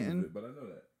know the name Canton? of it, but I know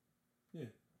that. Yeah,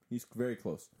 he's very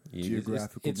close. Yeah,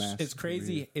 Geographical it's mass.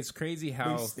 crazy. It's crazy He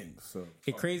how stinks. So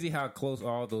it's crazy how close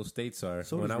all those states are.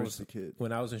 So when does I Rich was the Kid.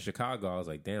 when I was in Chicago, I was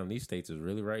like, damn, these states is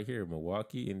really right here.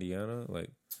 Milwaukee, Indiana, like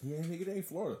yeah, nigga, they ain't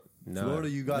Florida. nah. Florida,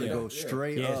 you got to Yeah. go Yeah.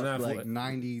 straight Yeah, it's up not like Florida.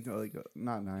 90, like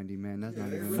not 90, man. That's not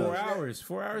they're even Four enough. hours.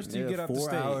 4 hours till you get out the 4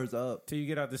 state. hours up. Till you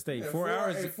get out the state. Yeah, 4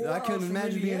 hours. hey, 4 I couldn't hours from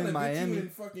imagine being in Indiana, bitch, Miami. you in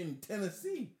fucking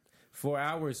Tennessee. 4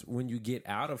 hours when you get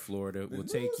out of Florida will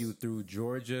take you through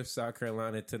Georgia, South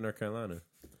Carolina to North Carolina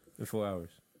in 4 hours.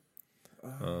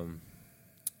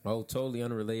 Totally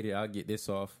unrelated. I'll get this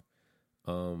off.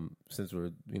 Since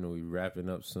we're we wrapping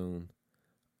up soon.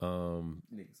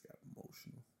 Niggas got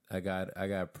emotional. I got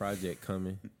a project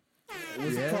coming.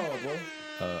 What's it called,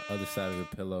 bro? Other Side of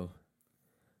the Pillow.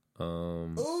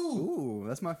 Ooh,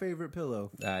 that's my favorite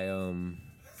pillow.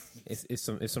 It's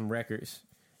some records.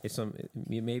 It's some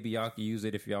maybe y'all can use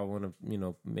it if y'all want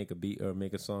to make a beat or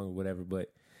make a song or whatever.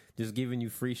 But just giving you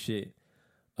free shit.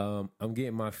 I'm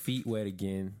getting my feet wet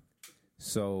again,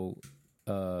 so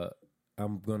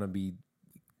I'm gonna be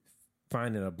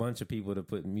finding a bunch of people to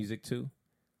put music to.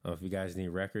 If you guys need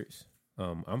records,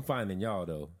 I'm finding y'all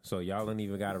though, so y'all don't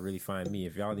even gotta really find me.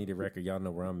 If y'all need a record, y'all know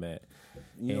where I'm at.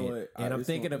 You know what? And I'm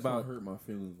thinking it's about. gonna hurt my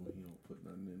feelings when he don't put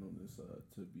nothing in on this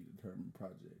to be determined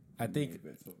project.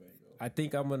 I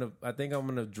think I'm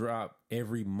gonna drop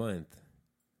every month.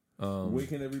 When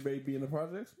can everybody be in the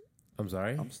projects? I'm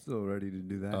sorry. I'm still ready to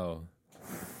do that. Oh,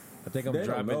 I think I'm They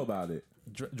don't know dropping about it.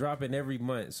 dropping every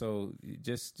month. So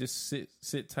just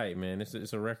sit tight, man.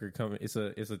 It's a record coming. It's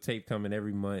a tape coming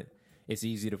every month. It's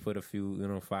easy to put a few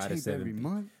 5 to Tape 7 every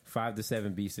month? 5 to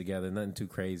 7 beats together. Nothing too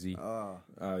crazy. Oh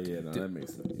yeah, no, that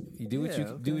makes sense. You do what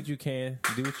Yeah, do what you can.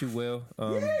 Do what you will.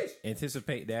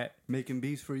 Anticipate that Making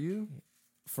beats for you?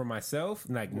 for myself,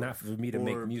 like not for me to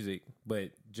make or- music,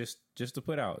 but just to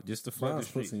put out, just to flood the Ron's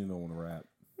street. pussy, you don't want to rap.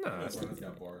 Nah, Ron's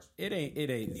got bars. it ain't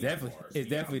definitely bars. it's He got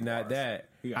definitely not bars. that.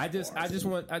 He got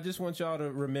I just want y'all to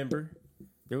remember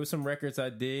there was some records I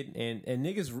did and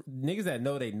niggas that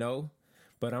know they know,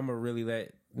 but I'm gonna really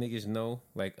let niggas know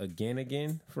like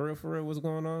again for real what's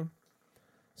going on.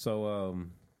 So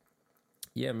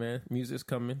yeah, man, music's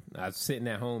coming. I was sitting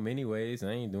at home anyways.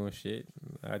 I ain't doing shit.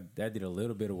 I did a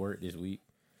little bit of work this week.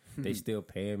 They still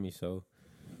paying me, so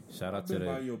shout out I've to been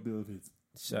by the your buildings.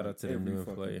 shout out to the every new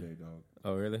fucking employer. day, dog.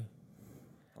 Oh really?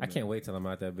 I can't wait till I'm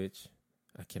out that bitch.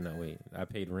 I cannot wait. I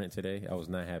paid rent today. I was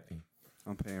not happy.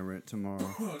 I'm paying rent tomorrow.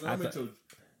 No, I'm at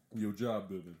your job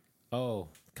building. Oh,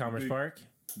 Commerce Big- Park,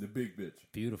 The big bitch.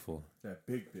 beautiful. That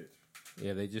big bitch.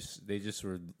 Yeah, they just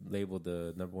were labeled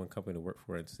the #1 company to work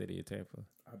for in the city of Tampa.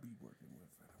 I be working with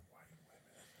white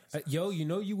women.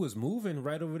 Yo, you was moving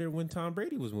right over there when Tom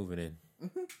Brady was moving in.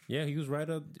 Yeah, he was right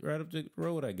up the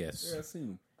road, I guess. Yeah, I seen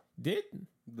them. Did?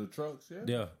 The trucks, yeah.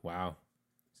 Yeah. Wow.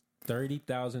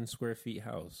 30,000 square feet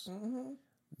house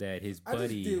that his I just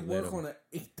buddy did let work him. on an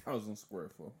 8,000 square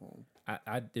foot home.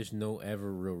 There's no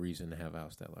ever real reason to have a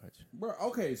house that large. Bro,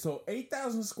 okay, so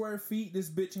 8,000 square feet, this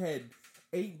bitch had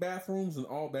 8 bathrooms, and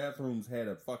all bathrooms had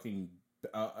a fucking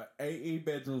 8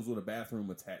 bedrooms with a bathroom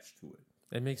attached to it.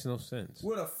 That makes no sense.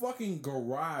 With a fucking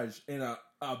garage and a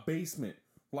basement.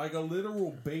 Like a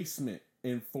literal basement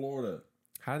in Florida.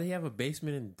 How do they have a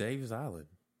basement in Davis Island?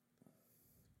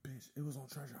 Bitch, it was on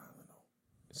Treasure Island, though.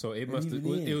 So it And must even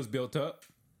have, then- it was built up.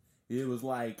 It was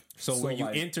like So when you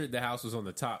like, entered, the house was on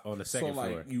the top, on the second so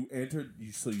like floor. you entered,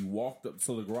 you walked up.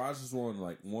 So the garages were on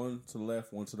like one to the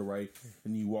left, one to the right,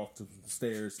 and you walked up the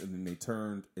stairs, and then they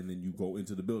turned, and then you go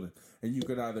into the building. And you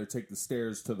could either take the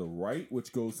stairs to the right,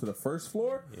 which goes to the first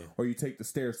floor, or you take the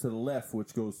stairs to the left,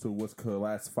 which goes to what's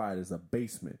classified as a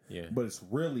basement. Yeah. But it's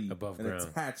really Above an ground.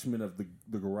 attachment of the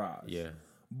garage. Yeah.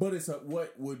 But it's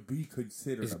what would be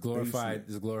considered It's a glorified. basement.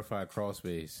 It's glorified crawl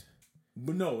space.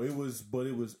 But no, it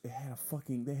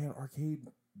had they had arcade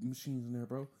machines in there,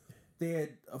 bro. They had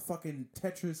a fucking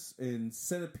Tetris and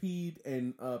Centipede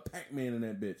and Pac-Man in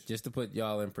that bitch. Just to put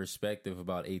y'all in perspective,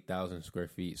 about 8,000 square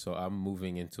feet. So I'm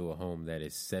moving into a home that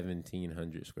is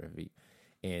 1,700 square feet,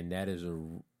 and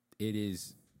it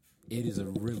is a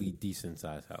really decent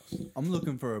sized house. I'm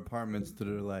looking for apartments that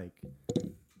are like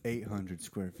 800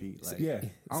 square feet. Like, Yeah.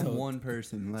 I'm So- one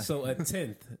person. Like, So a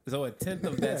tenth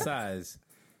of that size.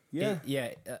 Yeah.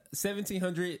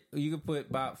 1,700. You could put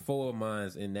about 4 of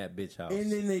mine in that bitch house.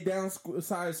 And then they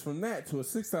downsized from that to a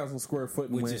 6,000 square foot,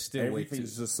 and Which went, is still way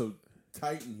everything's too- just so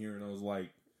tight in here. And I was like,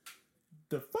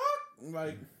 "The fuck?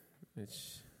 Like,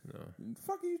 Which, no, the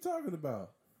fuck are you talking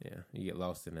about?" yeah, you get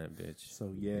lost in that bitch.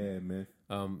 So yeah, man.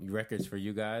 Records for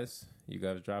you guys. You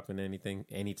guys dropping anything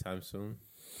anytime soon?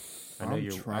 I know I'm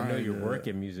you're trying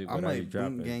working music, I but are you might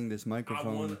dropping? boom gang this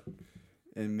microphone wanna-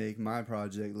 and make my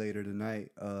project later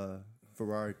tonight.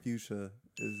 Ferrari Fuchsia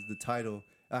is the title.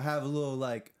 I have a little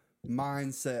like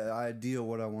mindset idea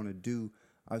what I want to do.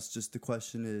 The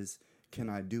question is, can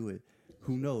I do it?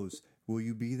 Who knows? Will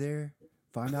you be there?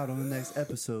 Find out on the next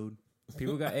episode.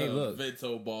 People got. Hey, look.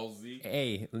 Vento Ball Z.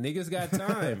 Hey, niggas got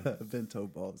time. Bento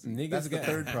balls. Niggas That's the got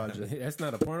third project. That's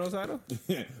not a porno title.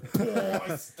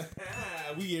 Boys.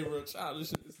 We get real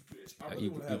childish in this bitch. I really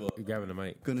You would have a grabbing the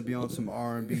mic. Gonna be on some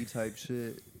R&B type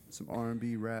shit, some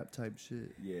R&B rap type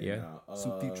shit, Yeah.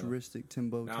 some futuristic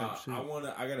Timbo type shit.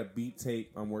 I got a beat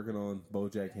tape I'm working on.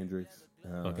 BoJack Hendricks.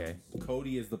 Okay.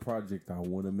 Cody is the project I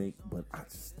want to make, but I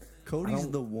Cody's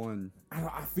don't- the one.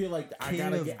 feel like I King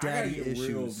gotta of get daddy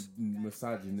real issues.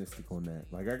 misogynistic on that.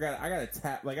 Like I gotta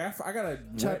tap. Like I gotta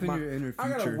Tap wet in my, your inner I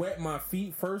gotta future. wet my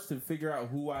feet first and figure out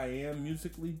who I am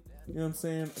musically. You know what I'm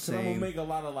saying? Because I'm gonna Same. make a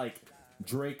lot of like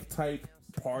Drake type,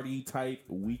 party type,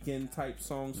 weekend type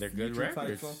songs. They're good Future type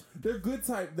records. songs. They're good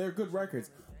type. They're good records.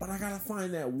 But I gotta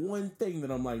find that one thing that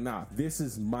I'm like, nah, this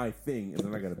is my thing, and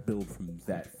then I gotta build from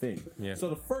that thing. Yeah. So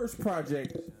the first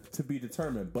project to be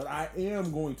determined, but I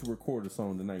am going to record a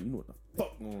song tonight. You know what the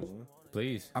fuck going on?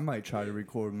 Please. I might try to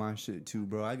record my shit too,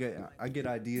 bro. I get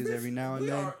ideas every now and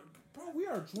then. We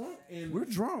are drunk and We're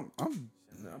drunk.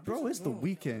 Bro, it's the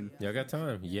weekend. Y'all got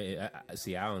time? Yeah.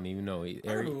 See, I don't even know. I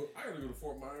gotta go to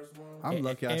Fort Myers tomorrow. I'm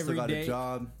lucky I still every got day- a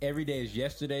job. Every day is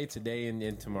yesterday, today,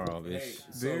 and tomorrow, bitch. Hey,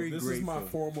 so Very this is my grateful.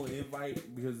 formal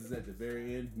invite because it's at the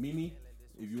very end. Mimi,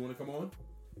 if you want to come on,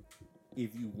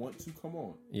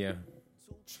 Yeah.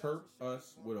 chirp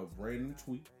us with a random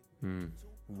tweet. And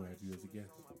we'll have you as a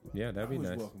guest. Yeah, that'd be Always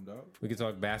nice. welcome, dog. We could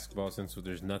talk basketball since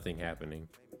there's nothing happening.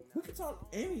 We can talk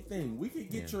anything. We could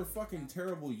get your fucking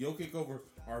terrible Jokic over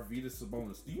Arvydas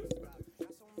Sabonis. Do you?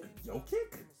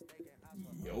 Jokic?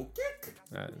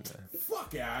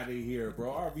 Fuck out of here, bro.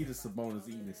 Arvydas Sabonis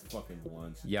eating his fucking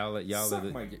lunch. Y'all Suck are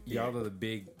my the dick. y'all are the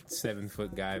big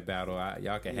 7-foot guy battle.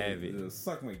 Y'all can have it.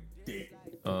 Suck my dick.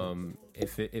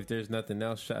 If there's nothing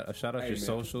else, shout out Hey, your man.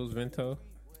 socials, Vento.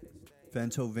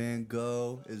 Vento Van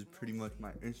Gogh is pretty much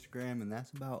my Instagram, and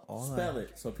that's about all. Spell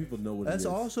it so people know what That's it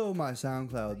is. also my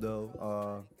SoundCloud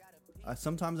though.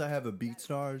 Sometimes I have a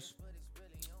BeatStars.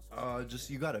 Just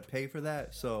you gotta pay for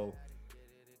that. So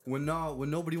when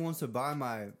nobody wants to buy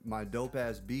my dope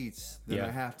ass beats, then Yeah.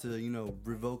 I have to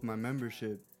revoke my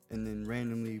membership and then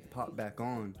randomly pop back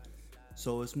on.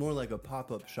 So it's more like a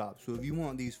pop up shop. So if you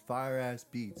want these fire ass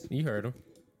beats, You heard him.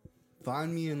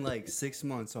 find me in like 6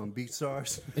 months on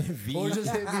BeatStars, V- or just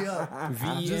hit me up.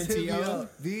 Just hit me VNTO?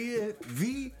 up.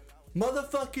 V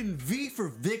motherfucking V for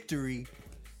victory,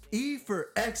 E for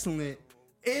excellent,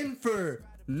 N for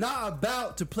not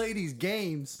about to play these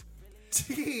games,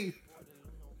 T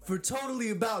for totally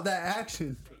about that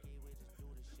action,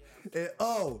 and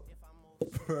O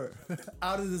for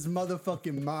out of this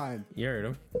motherfucking mind. You heard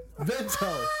him.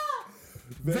 Vento.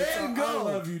 Man, Van I Gogh.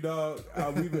 love you, dog.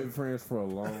 We've been friends for a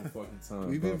long fucking time.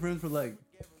 We've bro. been friends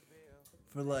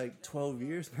for like 12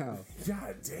 years now.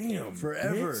 God damn.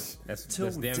 Forever. Bitch. That's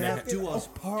Till damn death near- do us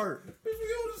part. Bitch,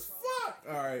 we old as fuck.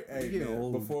 All right, hey, getting man,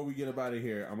 old. before we get up out of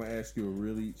here, I'm going to ask you a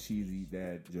really cheesy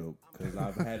dad joke because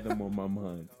I've had them on my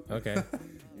mind. Okay.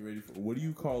 You ready for what do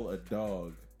you call a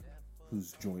dog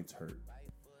whose joints hurt?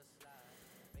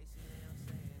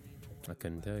 I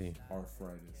couldn't tell you.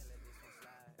 Arthritis.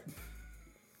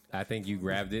 I think you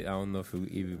grabbed it. I don't know if it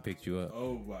even picked you up.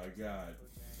 Oh my god.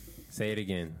 Say it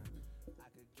again.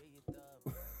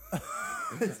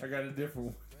 I got a different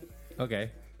one.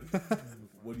 Okay.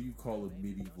 What do you call a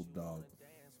medieval dog?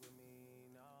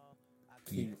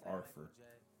 King Arthur.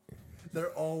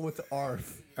 They're all with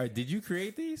Arf. Did you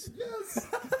create these? Yes.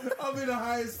 I'm in the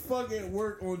highest fuck at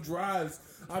work on drives.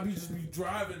 I be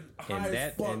driving high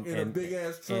as fuck in a big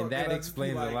ass truck. And that I just be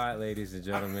explains like, a lot, ladies and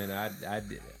gentlemen.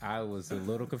 I was a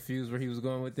little confused where he was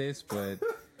going with this, but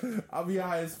I'll be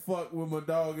high as fuck with my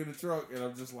dog in the truck, and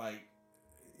I'm just like,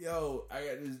 yo, I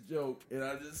got this joke, and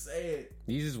I just say it.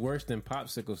 these is worse than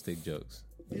popsicle stick jokes.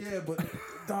 Yeah, but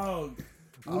dog,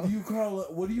 what do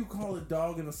you call a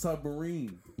dog in a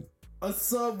submarine? A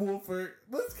subwoofer.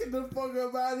 Let's get the fuck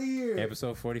up out of here.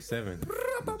 Episode 47.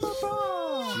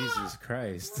 Jesus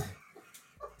Christ.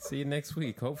 See you next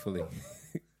week, hopefully.